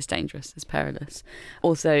 danger. It's dangerous. It's perilous.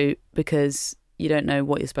 Also because you don't know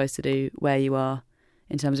what you're supposed to do where you are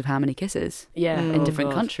in terms of how many kisses Yeah. in Oh, different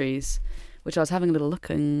God. countries, which I was having a little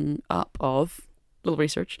looking up of, little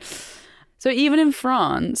research. So even in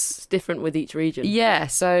France, It's different with each region. yeah,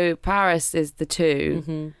 so Paris is the 2.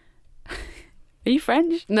 Hmm. Are you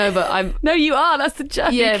French? No, but I'm. No, you are. That's the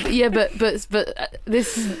joke. Yeah, but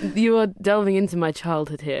this you are delving into my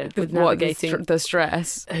childhood here with What, navigating. the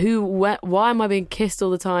stress. Why am I being kissed all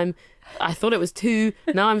the time? I thought it was 2.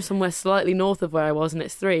 Now I'm somewhere slightly north of where I was, and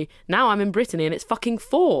it's 3. Now I'm in Brittany, and it's fucking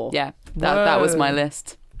 4. Yeah, that was my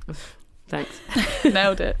list. Thanks.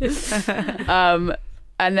 Nailed it.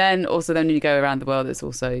 And then when you go around the world,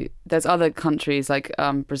 there's other countries like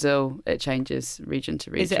Brazil. It changes region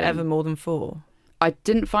to region. Is it ever more than 4? I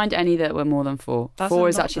didn't find any that were more than 4. That's 4 a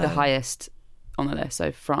is lot, actually the though. highest on the list.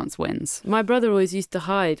 So France wins. My brother always used to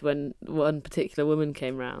hide when one particular woman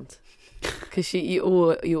came round because you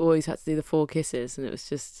always had to do the 4 kisses, and it was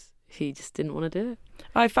just he just didn't want to do it.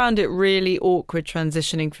 I found it really awkward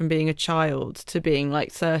transitioning from being a child to being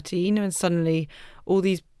like 13, and suddenly all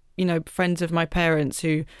these, friends of my parents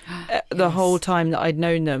who the whole time that I'd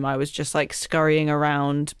known them, I was just like scurrying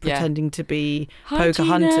around pretending to be Hi,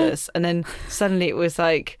 Pocahontas. And then suddenly it was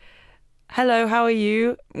like, hello, how are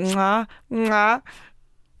you? Mwah, mwah.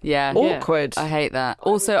 Yeah. Awkward. I hate that.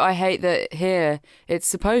 Also, I hate that here it's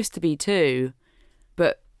supposed to be 2,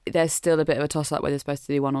 but there's still a bit of a toss-up where they're supposed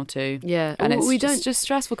to do 1 or 2. Yeah, And we it's just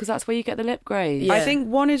stressful because that's where you get the lip graze. Yeah. I think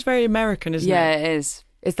 1 is very American, isn't Yeah, it? it is.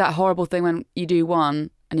 It's that horrible thing when you do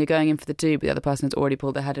 1 and you're going in for the 2, but the other person has already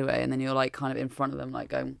pulled their head away, and then you're like kind of in front of them, like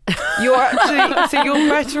going, You're actually, so you're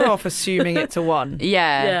better off assuming it's a 1.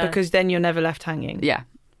 yeah, Yeah. Because then you're never left hanging. yeah.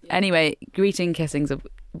 Anyway, greeting kissings are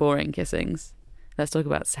boring kissings. Let's talk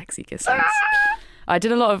about sexy kissings. I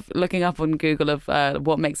did a lot of looking up on Google of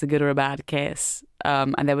what makes a good or a bad kiss.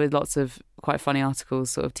 And there were lots of quite funny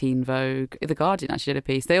articles, sort of Teen Vogue. The Guardian actually did a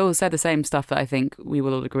piece. They all said the same stuff that I think we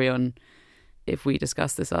will all agree on if we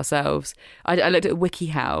discuss this ourselves. I looked at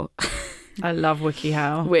WikiHow, I love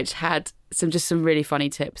WikiHow. which had some really funny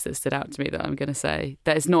tips that stood out to me that I'm going to say.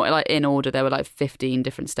 That it's not like in order. There were like 15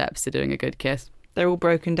 different steps to doing a good kiss. They're all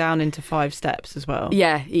broken down into 5 steps as well.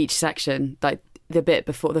 Yeah, each section, like the bit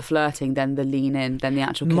before the flirting, then the lean in, then the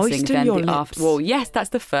actual kissing, Moisten then your the lips. after. Well, yes, that's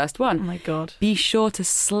the first Oh one. my God. Be sure to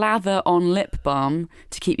slather on lip balm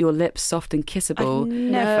to keep your lips soft and kissable.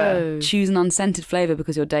 Never. No. Choose an unscented flavour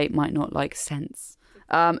because your date might not like scents.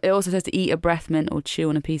 It also says to eat a breath mint or chew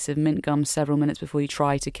on a piece of mint gum several minutes before you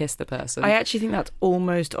try to kiss the person. I actually think that's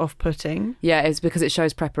almost off-putting. Yeah, it's because it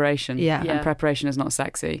shows preparation. Yeah. Yeah. And preparation is not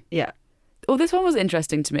sexy. Yeah. Oh, this one was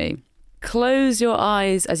interesting to me. Close your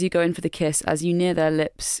eyes as you go in for the kiss. As you near their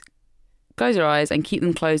lips, close your eyes and keep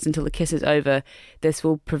them closed until the kiss is over. This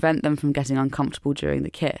will prevent them from getting uncomfortable during the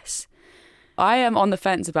kiss. I am on the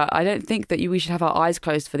fence about, I don't think that we should have our eyes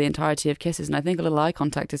closed for the entirety of kisses, and I think a little eye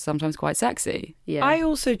contact is sometimes quite sexy. Yeah. I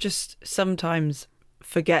also just sometimes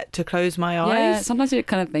forget to close my Yeah, eyes. sometimes you're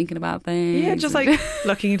kind of thinking about things. Yeah, just like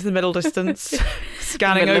looking into the middle distance,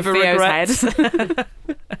 scanning Middle of over Theo's regrets.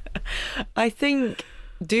 I think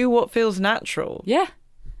do what feels natural. Yeah.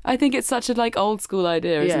 I think it's such a like old school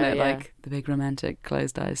idea, isn't Yeah, it? yeah. Like the big romantic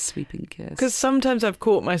closed eyes sweeping kiss. Because sometimes I've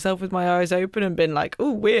caught myself with my eyes open and been like,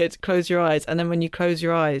 oh, weird, close your eyes. And then when you close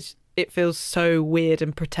your eyes, it feels so weird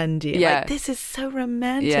and pretendy. Yeah. Like, this is so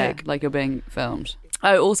romantic. Yeah, like you're being filmed.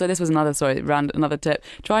 Oh, also, this was another tip.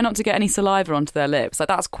 Try not to get any saliva onto their lips. Like,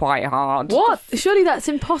 that's quite hard. What? Surely that's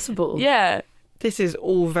impossible. Yeah. This is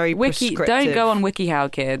all very prescriptive. Don't go on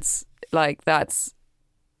WikiHow, kids. Like, that's...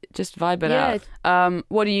 Just vibe it Yeah. out.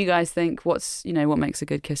 What do you guys think? What makes a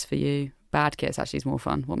good kiss for you? Bad kiss actually is more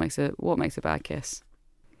fun. What makes a bad kiss?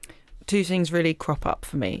 2 things really crop up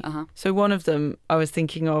for me. Uh-huh. So one of them I was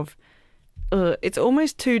thinking of, it's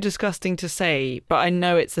almost too disgusting to say, but I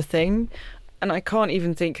know it's a thing. And I can't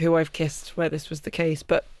even think who I've kissed where this was the case.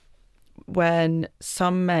 But when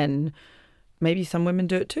some men, maybe some women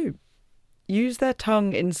do it too, use their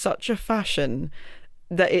tongue in such a fashion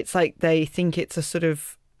that it's like they think it's a sort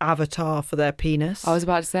of avatar for their penis. I was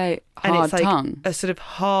about to say and hard it's like tongue. a sort of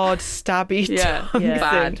hard, stabby Yeah, tongue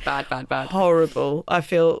yeah. thing. Bad. Horrible. I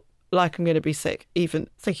feel like I'm going to be sick even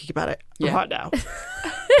thinking about it Yeah. right now.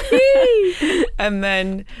 And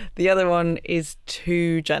then the other one is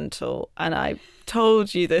too gentle. And I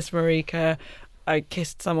told you this, Marika. I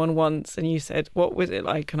kissed someone once and you said, what was it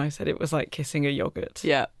like? And I said, it was like kissing a yogurt.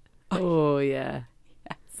 Yeah. Oh, yeah.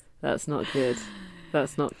 That's not good.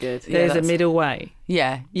 That's not good. Yeah, There's a that's- middle way.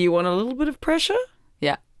 Yeah. You want a little bit of pressure,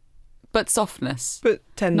 But softness. but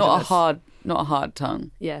tenderness. Not a hard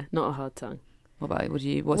tongue. Yeah, not a hard tongue. What's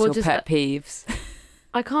Well, your just pet peeves?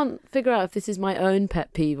 I can't figure out if this is my own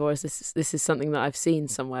pet peeve or is this is something that I've seen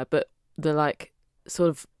somewhere, but the like sort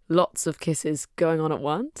of lots of kisses going on at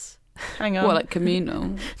once. Hang on. What, like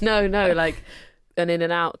communal? No, like an in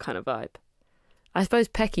and out kind of vibe. I suppose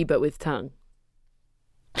pecky, but with tongue.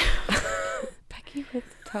 Pecky with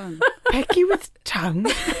tongue. Pecky with tongue?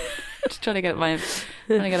 Just trying to get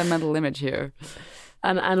a mental image here.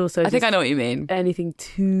 And also, I think I know what you mean. Anything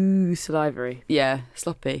too salivary. Yeah,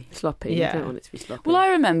 sloppy. Sloppy. Yeah. You don't want it to be sloppy. Well, I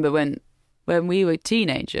remember when we were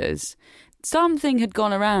teenagers, something had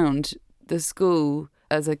gone around the school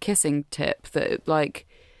as a kissing tip that like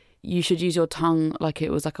you should use your tongue like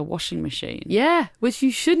it was like a washing machine. Yeah, which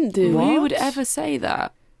you shouldn't do. Who would ever say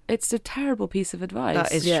that? It's a terrible piece of advice.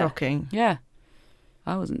 That is shocking. Yeah.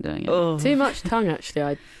 I wasn't doing it. Oh. Too much tongue,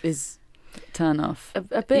 actually, is Turn off. a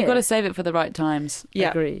bit. You've got to save it for the right times. Yeah.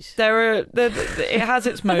 Agreed. It has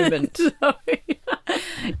its moment.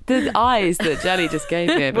 The eyes that Jenny just gave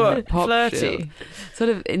me over her What? pop Flirty? shield. Sort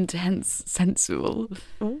of intense, sensual.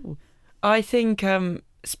 Ooh. I think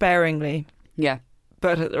sparingly, Yeah.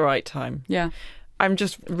 but at the right time. Yeah. I'm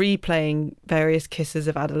just replaying various kisses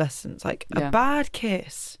of adolescence. Like Yeah. a bad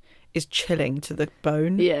kiss is chilling to the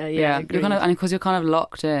bone. Yeah. Yeah. Agreed. And because you're kind of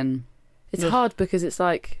locked in. It's hard because it's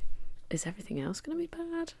like, is everything else going to be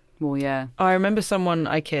bad? Well, yeah. I remember someone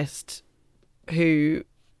I kissed who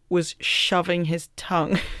was shoving his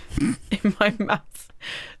tongue in my mouth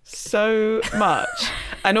so much.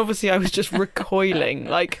 And obviously I was just recoiling,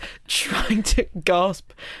 like trying to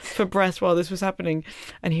gasp for breath while this was happening.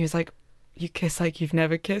 And he was like, "You kiss like you've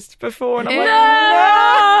never kissed before." And I'm like,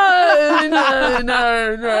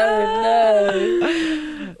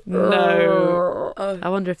 no. I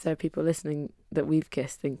wonder if there are people listening that we've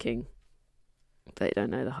kissed thinking they don't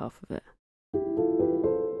know the half of it.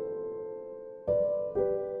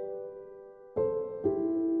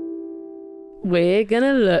 We're going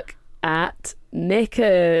to look at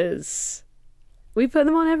Knickers. We put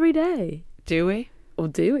them on every day. Do we? Or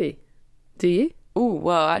do we? Do you? Oh,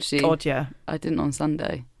 well, actually, God, yeah. I didn't on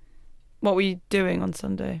Sunday. What were you doing on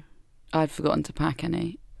Sunday? I'd forgotten to pack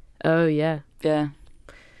any. Oh, yeah. Yeah.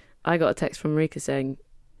 I got a text from Rika saying,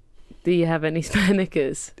 "Do you have any spare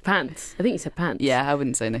knickers?" Pants. I think you said pants. Yeah, I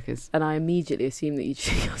wouldn't say knickers. And I immediately assumed that you'd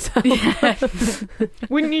shit yourself.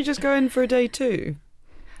 Wouldn't you just go in for a day too?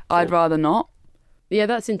 I'd rather not. Yeah,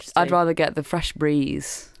 that's interesting. I'd rather get the fresh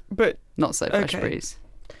breeze. But Not so fresh Okay. breeze.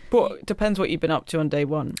 it depends what you've been up to on day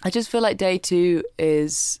one. I just feel like day two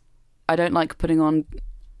is... I don't like putting on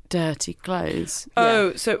dirty clothes.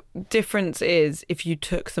 Oh, so difference is if you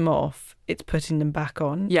took them off, it's putting them back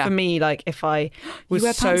on. Yeah. For me, like if I was You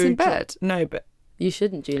wear so pants in bed? No, but You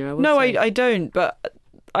shouldn't, Gina. I will no, say. I don't. But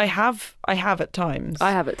I have at times.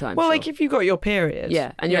 I have at times. Well, sure. like if you got your period.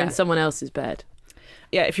 Yeah, and you're Yeah. in someone else's bed.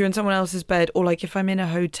 Yeah, if you're in someone else's bed, or like if I'm in a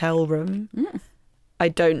hotel room, I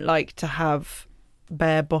don't like to have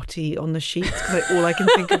bare body on the sheets because all I can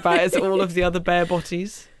think about is all of the other bare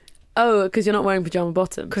bodies. Oh, because you're not wearing pyjama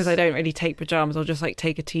bottoms. Because I don't really take pajamas. I'll just like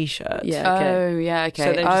take a t-shirt. Yeah. Okay. Oh, yeah, okay.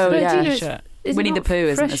 So then oh, just yeah. a t-shirt. Is Winnie it the not Pooh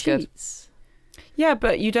isn't fresh as good. sheets? Yeah,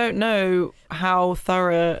 but you don't know how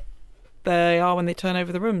thorough they are when they turn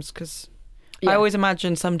over the rooms because Yeah. I always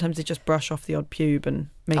imagine sometimes they just brush off the odd pube and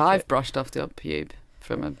make I've it. brushed off the odd pube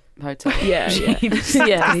from a hotel. Yeah, yeah.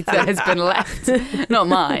 Yeah, that has been left. Not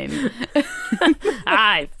mine.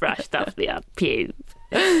 I've brushed off the odd pube.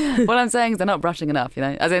 What I'm saying is they're not brushing enough, you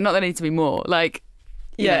know? As in, not there need to be more. Like,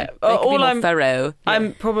 you Yeah, know, they could be all more I'm thorough.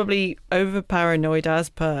 I'm probably over paranoid as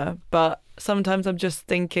per, but sometimes I'm just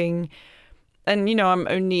thinking, and you know, I'm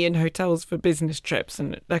only in hotels for business trips,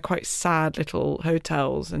 and they're quite sad little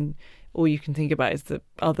hotels, and all you can think about is the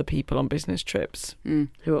other people on business trips Mm.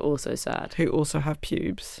 Who are also sad. who also have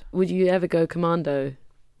pubes. Would you ever go commando,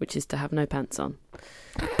 which is to have no pants on?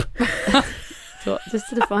 So, just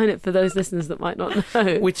to define it for those listeners that might not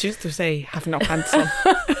know. Which is to say, have no pants on.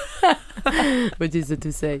 Which is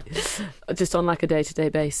to say, just on like a day-to-day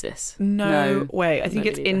basis. No No. way. I think No,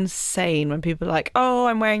 it's neither. insane when people are like, oh,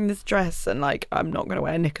 I'm wearing this dress and like, I'm not going to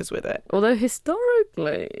wear knickers with it. Although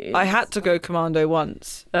historically, I had to go commando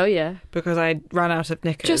once Oh yeah, because I ran out of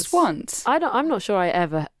knickers. Just once. I'm not sure I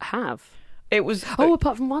ever have. It was, Oh,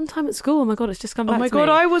 apart from one time at school. Oh my god, it's just come oh back my to God,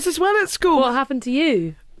 me. I was as well at school. What happened to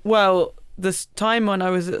you? Well, this time when I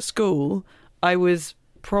was at school, I was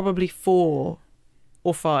probably 4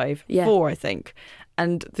 or 5. Yeah. 4, I think.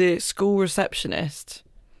 And the school receptionist,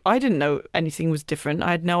 I didn't know anything was different. I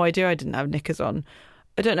had no idea I didn't have knickers on.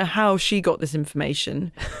 I don't know how she got this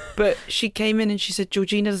information, but she came in and she said,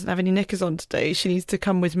 Georgina doesn't have any knickers on today. She needs to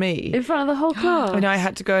come with me. In front of the whole class. And I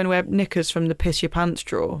had to go and wear knickers from the piss your pants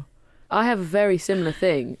drawer. I have a very similar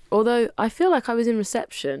thing. Although I feel like I was in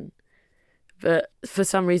reception, but for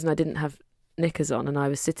some reason I didn't have knickers on, and I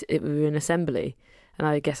was we were in assembly, and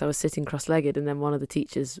I guess I was sitting cross-legged, and then one of the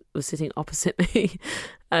teachers was sitting opposite me,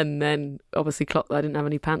 and then obviously clocked that I didn't have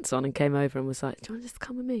any pants on and came over and was like, "Do you want to just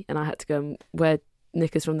come with me?" And I had to go and wear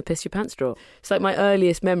knickers from the piss your pants drawer. It's like my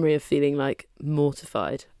earliest memory of feeling like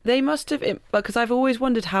mortified. They must have, because I've always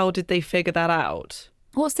wondered how did they figure that out.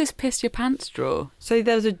 What's this piss your pants drawer? So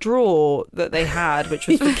there was a drawer that they had, which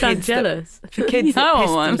was for You sound kids jealous. for kids that No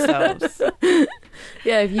pissed one. themselves.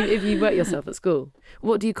 Yeah, if you wet yourself at school.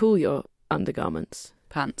 What do you call your undergarments?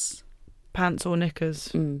 Pants. Pants or knickers.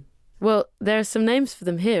 Mm. Well, there are some names for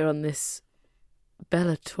them here on this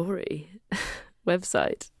Bellatori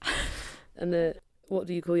website. And the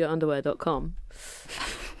whatdoyoucallyourunderwear.com.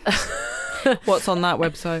 What's on that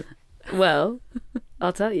website? Well,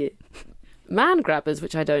 I'll tell you. Man grabbers,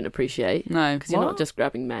 which I don't appreciate, No. because you're What? not just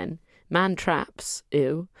grabbing men. Man traps,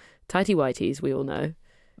 ew. Tighty whities, we all know.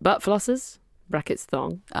 Butt flossers, brackets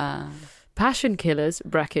thong. Passion killers,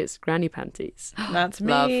 brackets granny panties. That's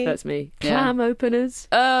me. Love. That's me. Yeah. Clam openers,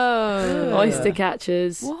 Oh. oyster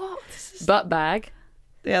catchers, What? butt bag,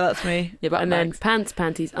 Yeah, that's me. Yeah, but and then pants,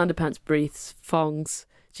 panties, underpants, briefs, thongs,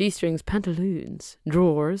 G-strings, pantaloons,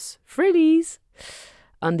 drawers, frillies,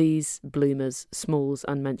 undies, bloomers, smalls,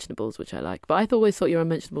 unmentionables, which I like. But I always thought your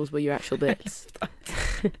unmentionables were your actual bits.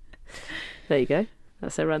 There you go.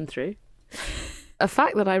 That's a run through. A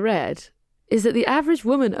fact that I read is that the average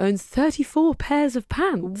woman owns 34 pairs of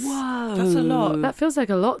pants. Whoa. That's a lot. That feels like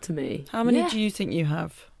a lot to me. How many Yeah. do you think you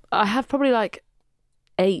have? I have probably like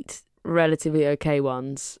 8 relatively okay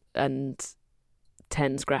ones and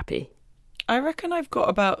 10 scrappy. I reckon I've got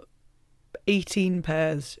about 18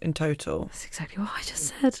 pairs in total. That's exactly what I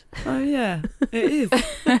just said. Oh, yeah, it is.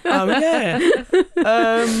 Oh, yeah.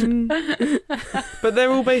 But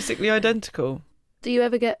they're all basically identical. Do you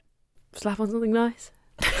ever get slap on something nice?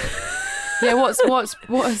 Yeah, what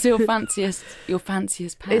is your fanciest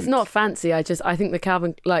pants? It's not fancy. I think the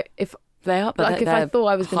Calvin, like if They are, but like if I thought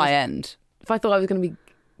I was high gonna, end. if I thought I was going to be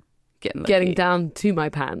Getting getting down to my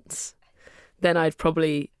pants, then I'd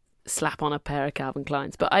probably slap on a pair of Calvin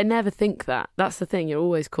Kleins. But I never think that. That's the thing. You're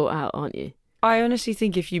always caught out, aren't you? I honestly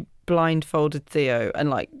think if you blindfolded Theo and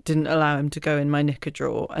like didn't allow him to go in my knicker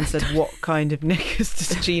drawer and said, what kind of knickers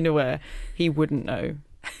does Gina wear, he wouldn't know.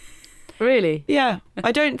 Really? Yeah.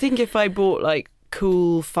 I don't think if I bought like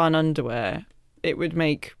cool, fun underwear, it would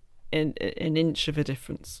make an inch of a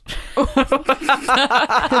difference.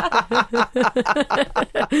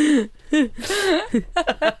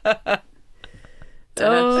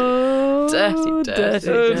 Dirty.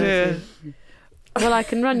 Dear. Well, I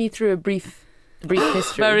can run you through a brief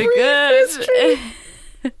history. Very good.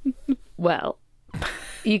 Well,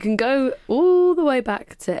 you can go all the way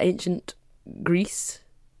back to ancient Greece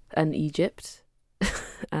and Egypt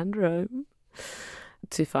and Rome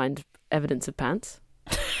to find evidence of pants.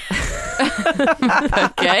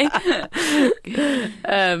 Okay.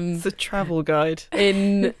 It's a travel guide.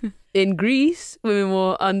 In Greece, women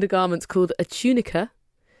wore undergarments called a tunica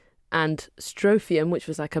and strophium, which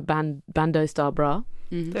was like a bandeau-style bra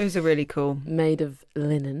Mhm. Those are really cool. made of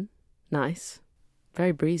linen. Nice.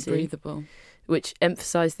 Very breezy. Breathable. Which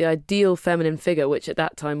emphasised the ideal feminine figure, which at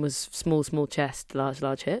that time was small chest,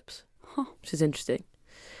 large hips, which is interesting.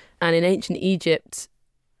 And in ancient Egypt,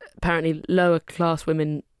 apparently lower class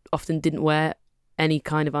women often didn't wear any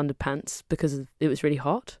kind of underpants because it was really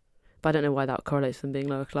hot. But I don't know why that correlates with them being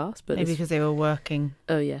lower class. But Maybe because they were working.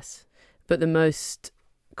 oh yes, but the most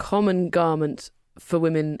common garment for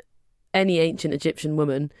women, any ancient Egyptian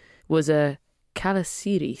woman, was a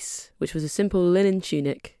calasiris, which was a simple linen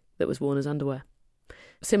tunic that was worn as underwear,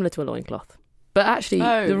 similar to a loincloth. But actually,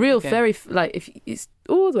 the real okay. if it's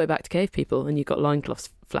all the way back to cave people, and you've got loincloths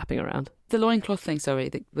flapping around. The loincloth thing,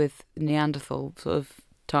 with Neanderthal sort of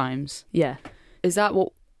times. Yeah, Is that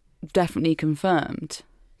what definitely confirmed?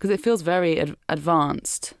 Because it feels very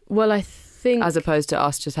advanced, well, I think as opposed to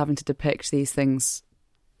us just having to depict these things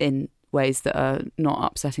in ways that are not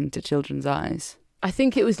upsetting to children's eyes. I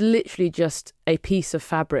think it was literally just a piece of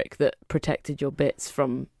fabric that protected your bits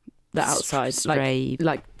from the outside, Stray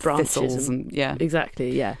like branches thistles and and yeah,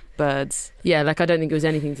 exactly, yeah. birds. Yeah, like I don't think it was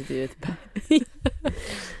anything to do with.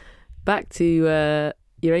 Back to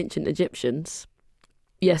your ancient Egyptians.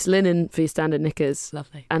 Yes, linen for your standard knickers,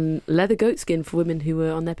 Lovely. and leather goatskin for women who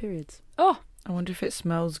were on their periods. Oh, I wonder if it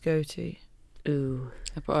smells goaty. Ooh.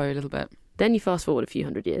 a little bit. Then you fast forward a few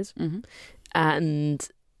hundred years, Mm-hmm. and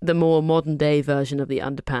the more modern day version of the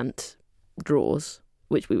underpant drawers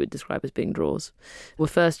which we would describe as being drawers, were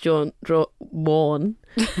first worn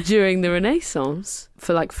during the Renaissance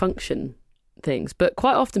for like function things. But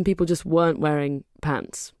quite often people just weren't wearing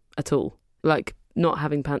pants at all. Like not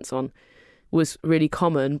having pants on was really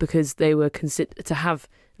common because they were considered to have,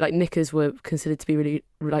 like knickers were considered to be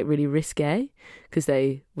really risque because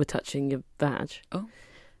they were touching your vag. Oh.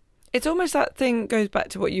 It's almost that thing goes back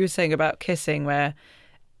to what you were saying about kissing, where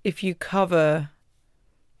if you cover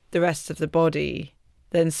the rest of the body,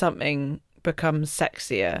 then something becomes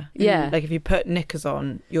sexier. Yeah. Like if you put knickers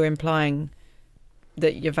on, you're implying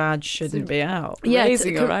that your vag shouldn't be out. Yeah,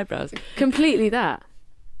 Raising your eyebrows. Completely that.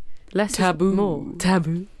 Less Taboo. is more.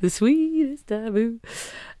 Taboo. The sweetest taboo.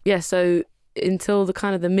 Yeah, so until the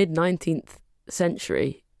kind of the mid-19th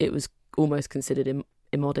century, it was almost considered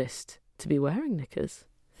immodest to be wearing knickers.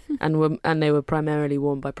 And they were primarily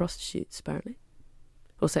worn by prostitutes, apparently.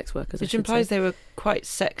 Or sex workers, Which implies they were quite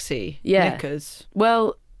sexy knickers.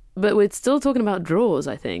 Well, but we're still talking about drawers,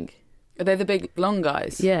 I think. Are they the big, long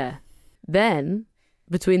guys? Yeah. Then,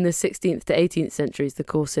 between the 16th to 18th centuries, the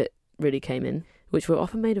corset really came in, which were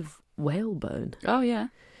often made of whalebone. Oh, yeah.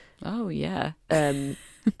 Oh, yeah. And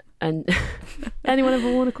anyone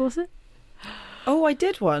ever worn a corset? Oh, I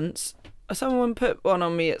did once. Someone put one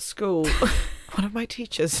on me at school. One of my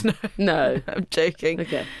teachers. No. I'm joking.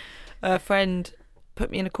 Okay. A friend put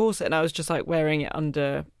me in a corset and I was just like wearing it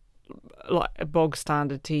under like a bog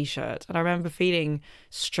standard t-shirt, and I remember feeling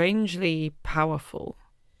strangely powerful,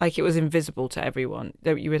 like it was invisible to everyone,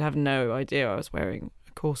 that you would have no idea I was wearing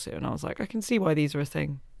a corset, and I was like, I can see why these are a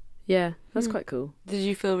thing. Yeah, that's quite cool. Did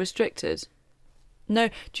you feel restricted? No,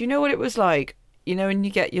 do you know what it was like? You know when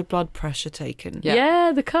you get your blood pressure taken?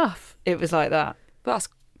 Yeah, the cuff. It was like that. That's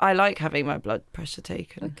I like having my blood pressure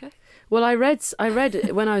taken. okay. Well, I read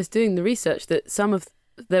when I was doing the research that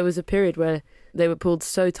there was a period where they were pulled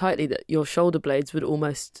so tightly that your shoulder blades would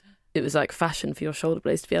almost, it was like fashion for your shoulder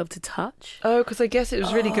blades to be able to touch. Oh, because I guess it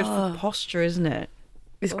was really good for posture, isn't it?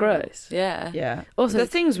 It's gross. Yeah. Yeah. Also, the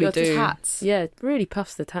things we Your do. tats. Yeah, it really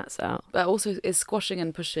puffs the tats out. But also is squashing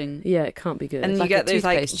and pushing. Yeah, it can't be good. And you like get a those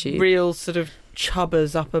like toothpaste tube. real sort of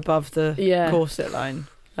chubbers up above the corset line.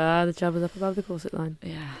 The jab was up above the corset line.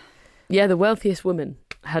 Yeah. Yeah, the wealthiest women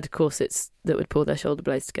had corsets that would pull their shoulder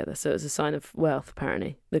blades together, so it was a sign of wealth,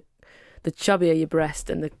 apparently. The chubbier your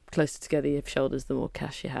breast and the closer together your shoulders, the more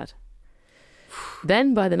cash you had.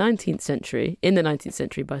 Then by the 19th century,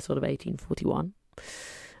 by sort of 1841,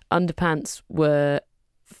 underpants were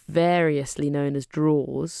variously known as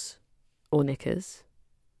drawers or knickers,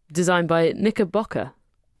 designed by Knickerbocker.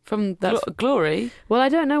 From Glory? Well, I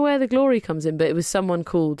don't know where the glory comes in, but it was someone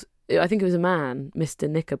called, I think it was a man, Mr.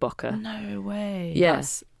 Knickerbocker. No way.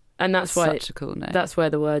 Yes. And that's why Such a cool name. that's where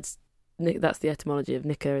the words, that's the etymology of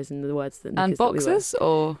knicker is in the words that knickers And that we wear. boxers?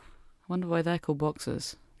 Or I wonder why they're called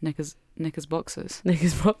boxers. Knickers boxers.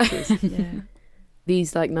 Knickers boxers. Yeah.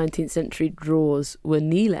 These like 19th century drawers were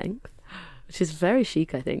knee length, which is very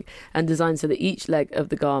chic, I think, and designed so that each leg of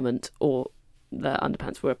the garment or the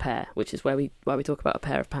underpants were a pair, which is why we talk about a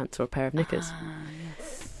pair of pants or a pair of knickers.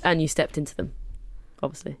 Yes. And you stepped into them,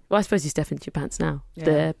 obviously. Well, I suppose you step into your pants now. Yeah.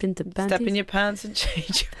 Step into panties. Step in your pants and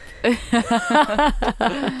change. The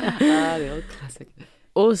old classic.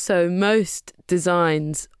 Also, most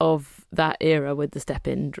designs of that era with the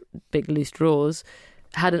step-in big loose drawers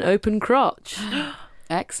had an open crotch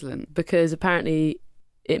Excellent. because apparently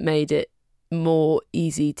it made it more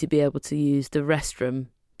easy to be able to use the restroom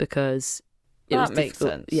because it was That makes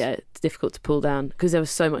difficult. sense. Yeah, it's difficult to pull down because there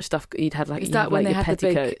was so much stuff you'd have. Like Is you'd that have, when like, they your had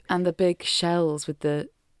petticoat. the big shells with the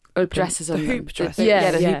open dresses The on hoop them? dresses.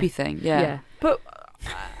 Yeah, the Yeah. hoopy thing. Yeah. But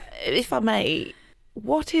if I may,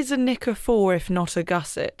 what is a knicker for if not a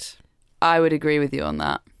gusset? I would agree with you on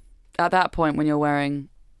that. At that point, when you're wearing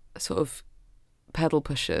sort of pedal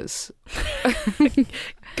pushers.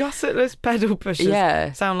 Gussetless pedal pushers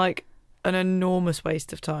Yeah. sound like an enormous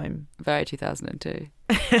waste of time. Very 2002.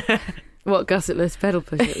 What gussetless pedal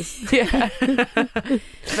pushers? Yeah.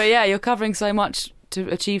 But yeah, you're covering so much to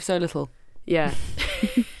achieve so little. Yeah.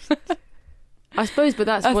 I suppose, but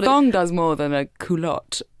that's A what thong does more than a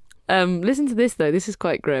culotte. Listen to this, though. This is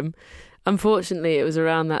quite grim. Unfortunately, it was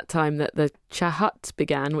around that time that the chahat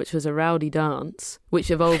began, which was a rowdy dance,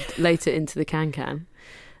 which evolved later into the can-can,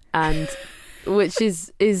 and which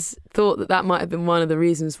is thought that might have been one of the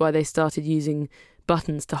reasons why they started using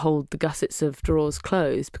buttons to hold the gussets of drawers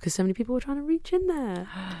closed, because so many people were trying to reach in there.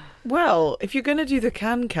 Well, if you're going to do the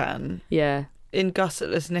can Yeah. in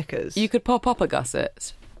gussetless knickers, You could pop up a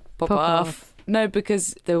gusset. Pop Pop off. off. No,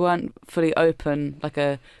 because they weren't fully open, like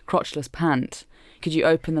a crotchless pant. Could you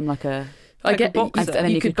open them like a I Like a get boxer. And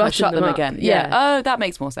then you could button shut them up. again. Yeah. Oh, that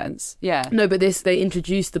makes more sense. Yeah. No, but they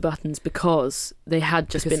introduced the buttons because they had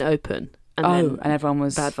just Because- been open. And And then and everyone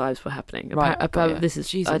was bad vibes were happening. Right, got ya. This is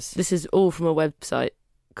Jesus. this is all from a website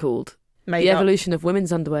called Made The up. Evolution of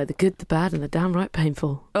Women's Underwear: The Good, the Bad, and the Downright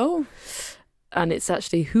Painful. Oh, And it's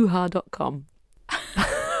actually hooha.com.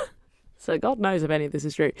 So God knows if any of this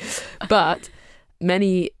is true. But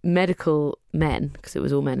many medical men, because it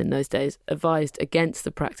was all men in those days, advised against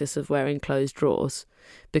the practice of wearing closed drawers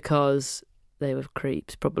because they were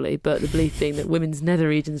creeps, probably, but the belief being that women's nether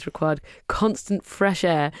regions required constant fresh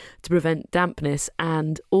air to prevent dampness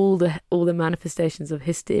and all the manifestations of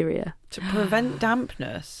hysteria. To prevent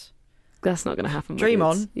dampness. That's not going to happen. Dream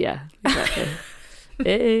but it's- on. Yeah, exactly.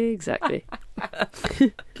 Exactly.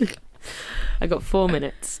 I got 4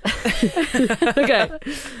 minutes. Okay.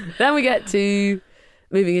 Then we get to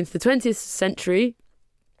moving into the 20th century.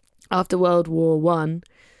 After World War One,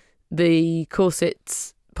 the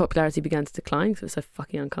corset's popularity began to decline because it was so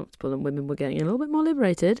fucking uncomfortable and women were getting a little bit more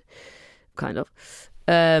liberated. Kind of.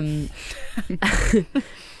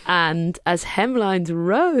 And as hemlines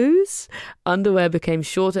rose, underwear became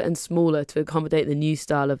shorter and smaller to accommodate the new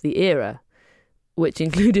style of the era, which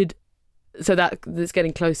included... So that's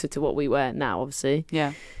getting closer to what we wear now, obviously.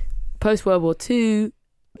 yeah. Post-World War II,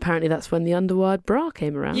 apparently that's when the underwired bra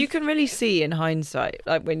came around. You can really see in hindsight,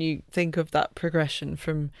 like when you think of that progression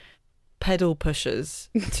from pedal pushers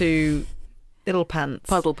to little pants.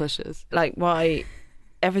 Puddle pushers. Like why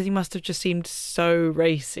everything must have just seemed so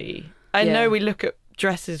racy. I Yeah. know we look at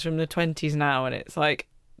dresses from the 20s now and it's like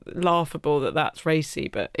laughable that that's racy,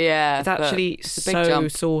 but Yeah. it's actually it's a big so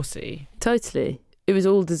jump. saucy. Totally. It was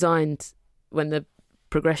all designed when the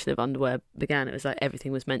progression of underwear began. It was like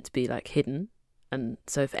everything was meant to be like hidden, and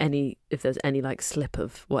so if there's any like slip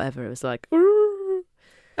of whatever, it was like.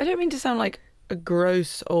 I don't mean to sound like a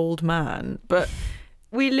gross old man, but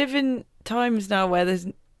we live in times now where there's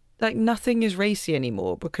like nothing is racy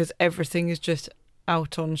anymore because everything is just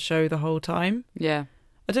out on show the whole time. Yeah.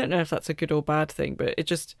 I don't know if that's a good or bad thing, but it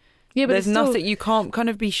just Yeah, but there's it's still- nothing you can't kind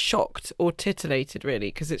of be shocked or titillated really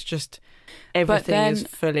because it's just everything is then-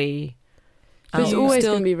 fully. But it's You always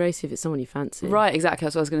still- going to be racy if it's someone you fancy. Right, exactly.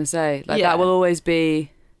 That's what I was going to say. Like Yeah. that will always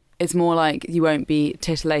be. It's more like you won't be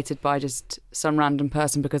titillated by just some random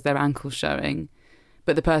person because their ankle's showing,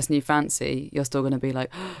 but the person you fancy, you're still going to be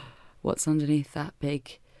like, "What's underneath that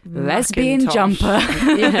big lesbian Macintosh. jumper?"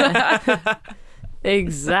 Yeah.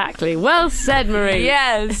 Exactly. Well said, Marie.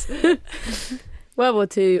 Yes. World War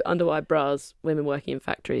II, underwire bras, women working in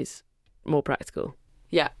factories, more practical.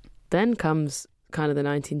 Yeah. Then comes kind of the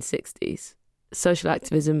 1960s. Social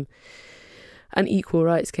activism and equal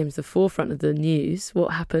rights came to the forefront of the news.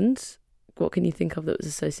 What happened? What can you think of that was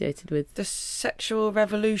associated with? The sexual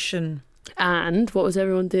revolution. And what was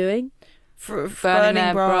everyone doing? Burning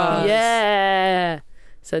their bras. Yeah.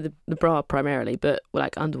 So the bra primarily, but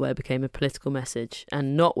like underwear became a political message,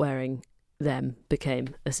 and not wearing them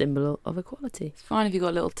became a symbol of equality. It's fine if you've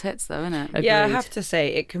got little tits, though, isn't it? Yeah, I Agreed. have to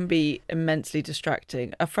say it can be immensely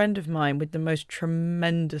distracting. A friend of mine with the most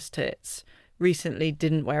tremendous tits recently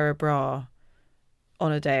didn't wear a bra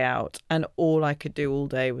on a day out, and all I could do all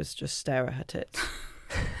day was just stare at her tits.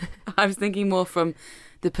 I was thinking more from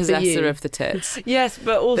the possessor you. of the tits. Yes,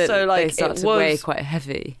 but also that like they start it to weigh was. quite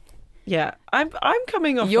heavy. Yeah, I'm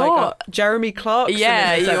coming off You're- like a Jeremy Clarkson.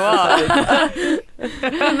 Yeah, in this you episode.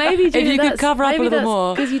 But maybe If you could cover up a little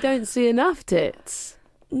more. because you don't see enough tits.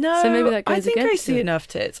 No, So maybe that I goes think I against see it. enough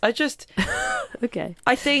tits. Okay.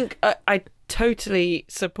 I think I totally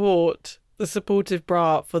support the supportive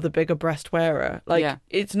bra for the bigger breast wearer. Like, Yeah.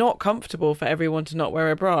 it's not comfortable for everyone to not wear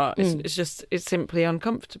a bra. Mm. It's simply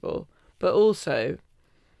uncomfortable. But also,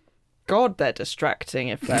 God, they're distracting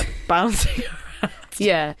if they're bouncing around.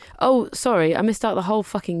 Yeah. Oh, sorry, I missed out the whole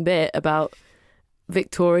fucking bit about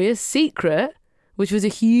Victoria's Secret, which was a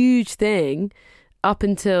huge thing up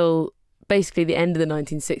until basically the end of the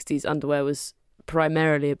 1960s. Underwear was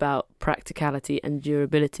primarily about practicality and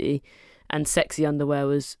durability, and sexy underwear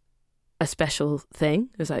was a special thing.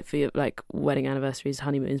 It was like for your like wedding anniversaries,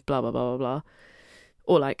 honeymoons, blah blah blah blah blah,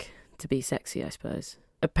 or like to be sexy, I suppose.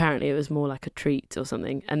 Apparently, it was more like a treat or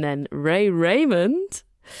something. And then Ray Raymond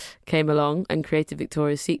came along and created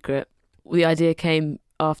Victoria's Secret. The idea came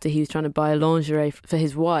after he was trying to buy a lingerie for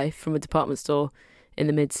his wife from a department store in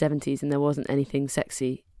the mid-70s, and there wasn't anything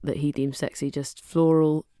sexy that he deemed sexy, just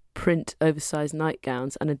floral print oversized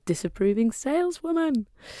nightgowns and a disapproving saleswoman.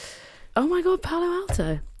 Oh my God, Palo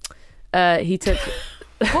Alto. He took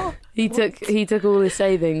he took all his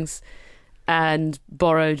savings and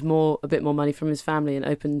borrowed a bit more money from his family and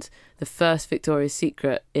opened the first Victoria's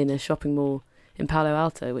Secret in a shopping mall in Palo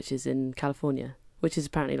Alto, which is in California, which is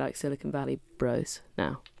apparently like Silicon Valley bros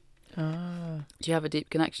now. Ah. Do you have a deep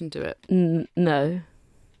connection to it? No.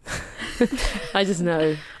 I just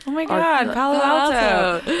know. Oh my God, Palo Alto.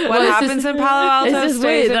 Alto. What Well, it's happens just- in Palo Alto It's just stays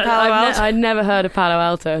weird in that Palo Alto. I'd never heard of Palo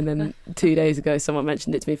Alto, and then 2 days ago someone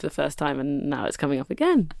mentioned it to me for the first time, and now it's coming up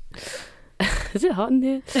again. Is it hot in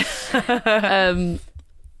here?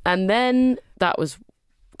 And then that was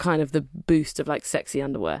kind of the boost of like sexy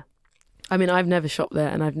underwear. I mean, I've never shopped there,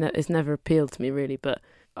 and it's never appealed to me really. But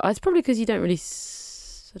it's probably because I don't really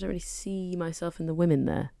see myself in the women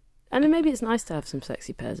there. And then maybe it's nice to have some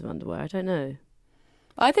sexy pairs of underwear. I don't know.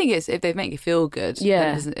 I think it's if they make you feel good.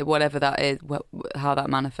 Yeah. Whatever that is, how that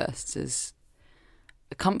manifests is.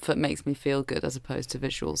 Comfort makes me feel good as opposed to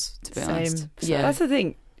visuals. To be honest, Same. Yeah. That's the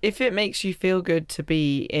thing. If it makes you feel good to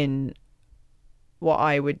be in what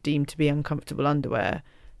I would deem to be uncomfortable underwear,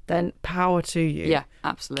 then power to you. Yeah,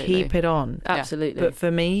 absolutely. Keep it on. Absolutely. But for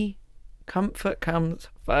me, comfort comes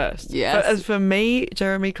first. Yes. But as for me,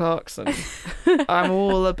 Jeremy Clarkson, I'm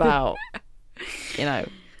all about,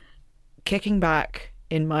 kicking back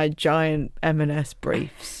in my giant M&S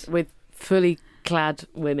briefs With fully clad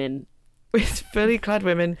women. with fully clad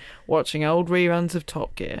women watching old reruns of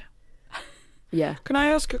Top Gear. Yeah, Can I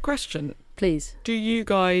ask a question? please. How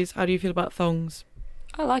do you feel about thongs?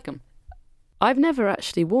 I like them. I've never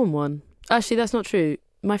actually worn one. Actually, that's not true.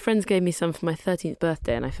 My friends gave me some for my 13th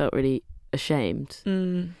birthday, and I felt really ashamed.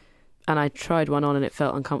 Mm. And I tried one on, and it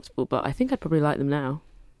felt uncomfortable. But I think I'd probably like them now.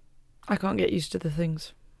 I can't get used to the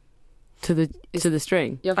things. To the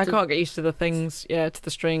string. You have I to- can't get used to the things, to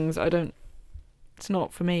the strings. It's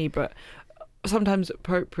not for me, but sometimes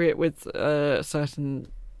appropriate with certain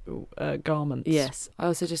garments. Yes. I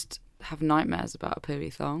also just have nightmares about a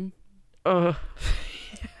pooey thong. Ugh.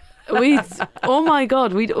 Oh my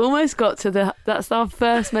God, we'd almost got to that's our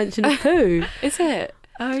first mention of poo. Is it?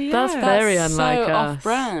 Oh yeah. That's very That's unlike so us.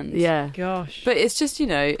 off-brand. Yeah. Gosh. But it's just,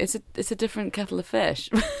 it's a different kettle of fish.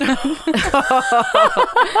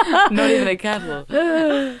 Not even a kettle.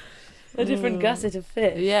 A different gusset of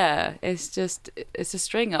fish. Yeah, it's a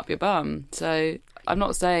string up your bum. So I'm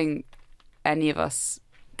not saying any of us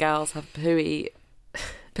gals have pooey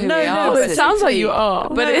No, arses. it sounds like you are.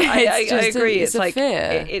 But No, I just agree. It's a like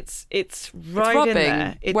fear. it's It's right rubbing, in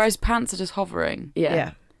there. whereas pants are just hovering.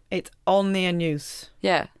 Yeah. It's on the anus.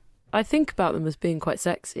 Yeah. I think about them as being quite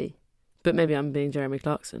sexy, but maybe I'm being Jeremy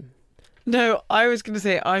Clarkson. No, I was going to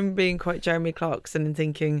say I'm being quite Jeremy Clarkson and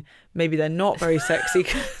thinking maybe they're not very sexy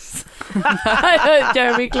because I hope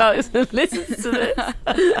Jeremy Clarkson listens to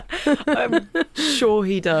this. I'm sure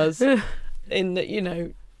he does. In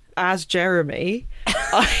that, as Jeremy,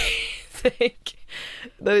 I think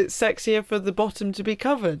that it's sexier for the bottom to be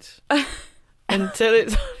covered until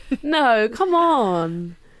it's. No, come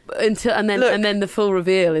on. And then the full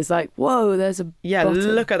reveal is like, whoa, there's a bottom.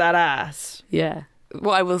 Look at that ass. Yeah.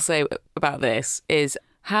 What I will say about this is,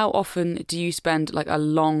 how often do you spend like a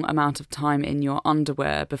long amount of time in your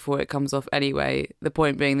underwear before it comes off anyway? The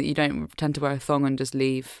point being that you don't tend to wear a thong and just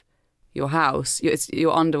leave your house. It's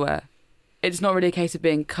your underwear. It's not really a case of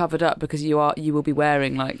being covered up because you will be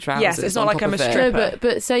wearing like trousers. Yes, it's not on like top I'm a of it. stripper. No,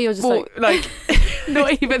 but say you're just Well, like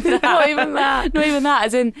not even that. Not even that. Not even that.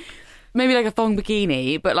 As in, maybe like a thong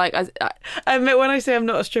bikini, but like I mean, when I say I'm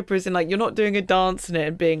not a stripper, it's in like you're not doing a dance in it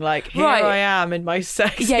and being like, here Right. I am in my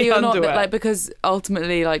sexy yeah, you're underwear. not like, because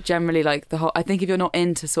ultimately, like generally, like the whole. I think if you're not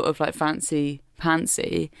into sort of like fancy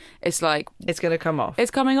pantsy, it's like It's going to come off. it's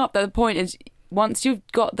coming up. The point is, once you've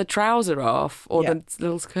got the trouser off or Yeah. the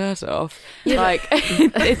little skirt off, like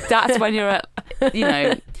that's when you're at,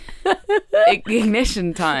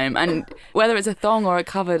 ignition time. And whether it's a thong or a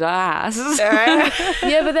covered ass,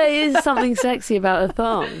 yeah, but there is something sexy about a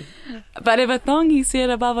thong. but if a thong, you see it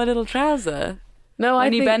above a little trouser No, I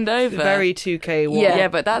when you think bend over. Very 2K1. yeah,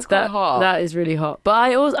 but that's quite hot. That is really hot. But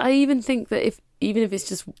I even think that even if it's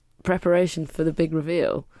just preparation for the big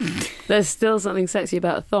reveal, there's still something sexy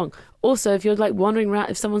about a thong. Also, if you're like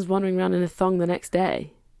if someone's wandering around in a thong the next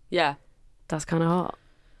day, yeah. that's kind of hot.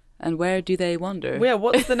 And where do they wander? Yeah,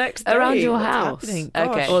 what's the next day? Around your What's house. happening? Okay.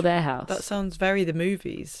 Gosh, Or their house. that sounds very the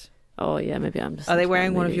movies. Oh yeah, maybe I'm just. Are they thinking wearing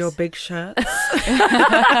about one of your movies. big shirts?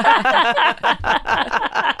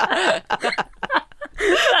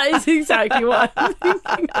 That is exactly what I'm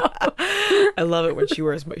thinking of. I love it when she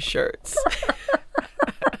wears my shirts.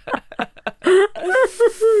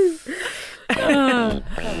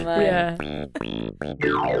 Yeah.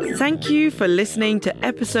 Thank you for listening to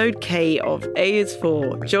episode K of A is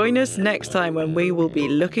For. Join us next time when we will be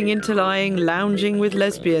looking into lying, lounging with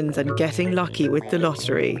lesbians and getting lucky with the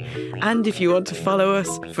lottery. And if you want to follow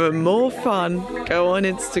us for more fun, go on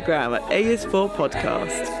Instagram at A is For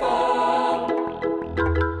Podcast.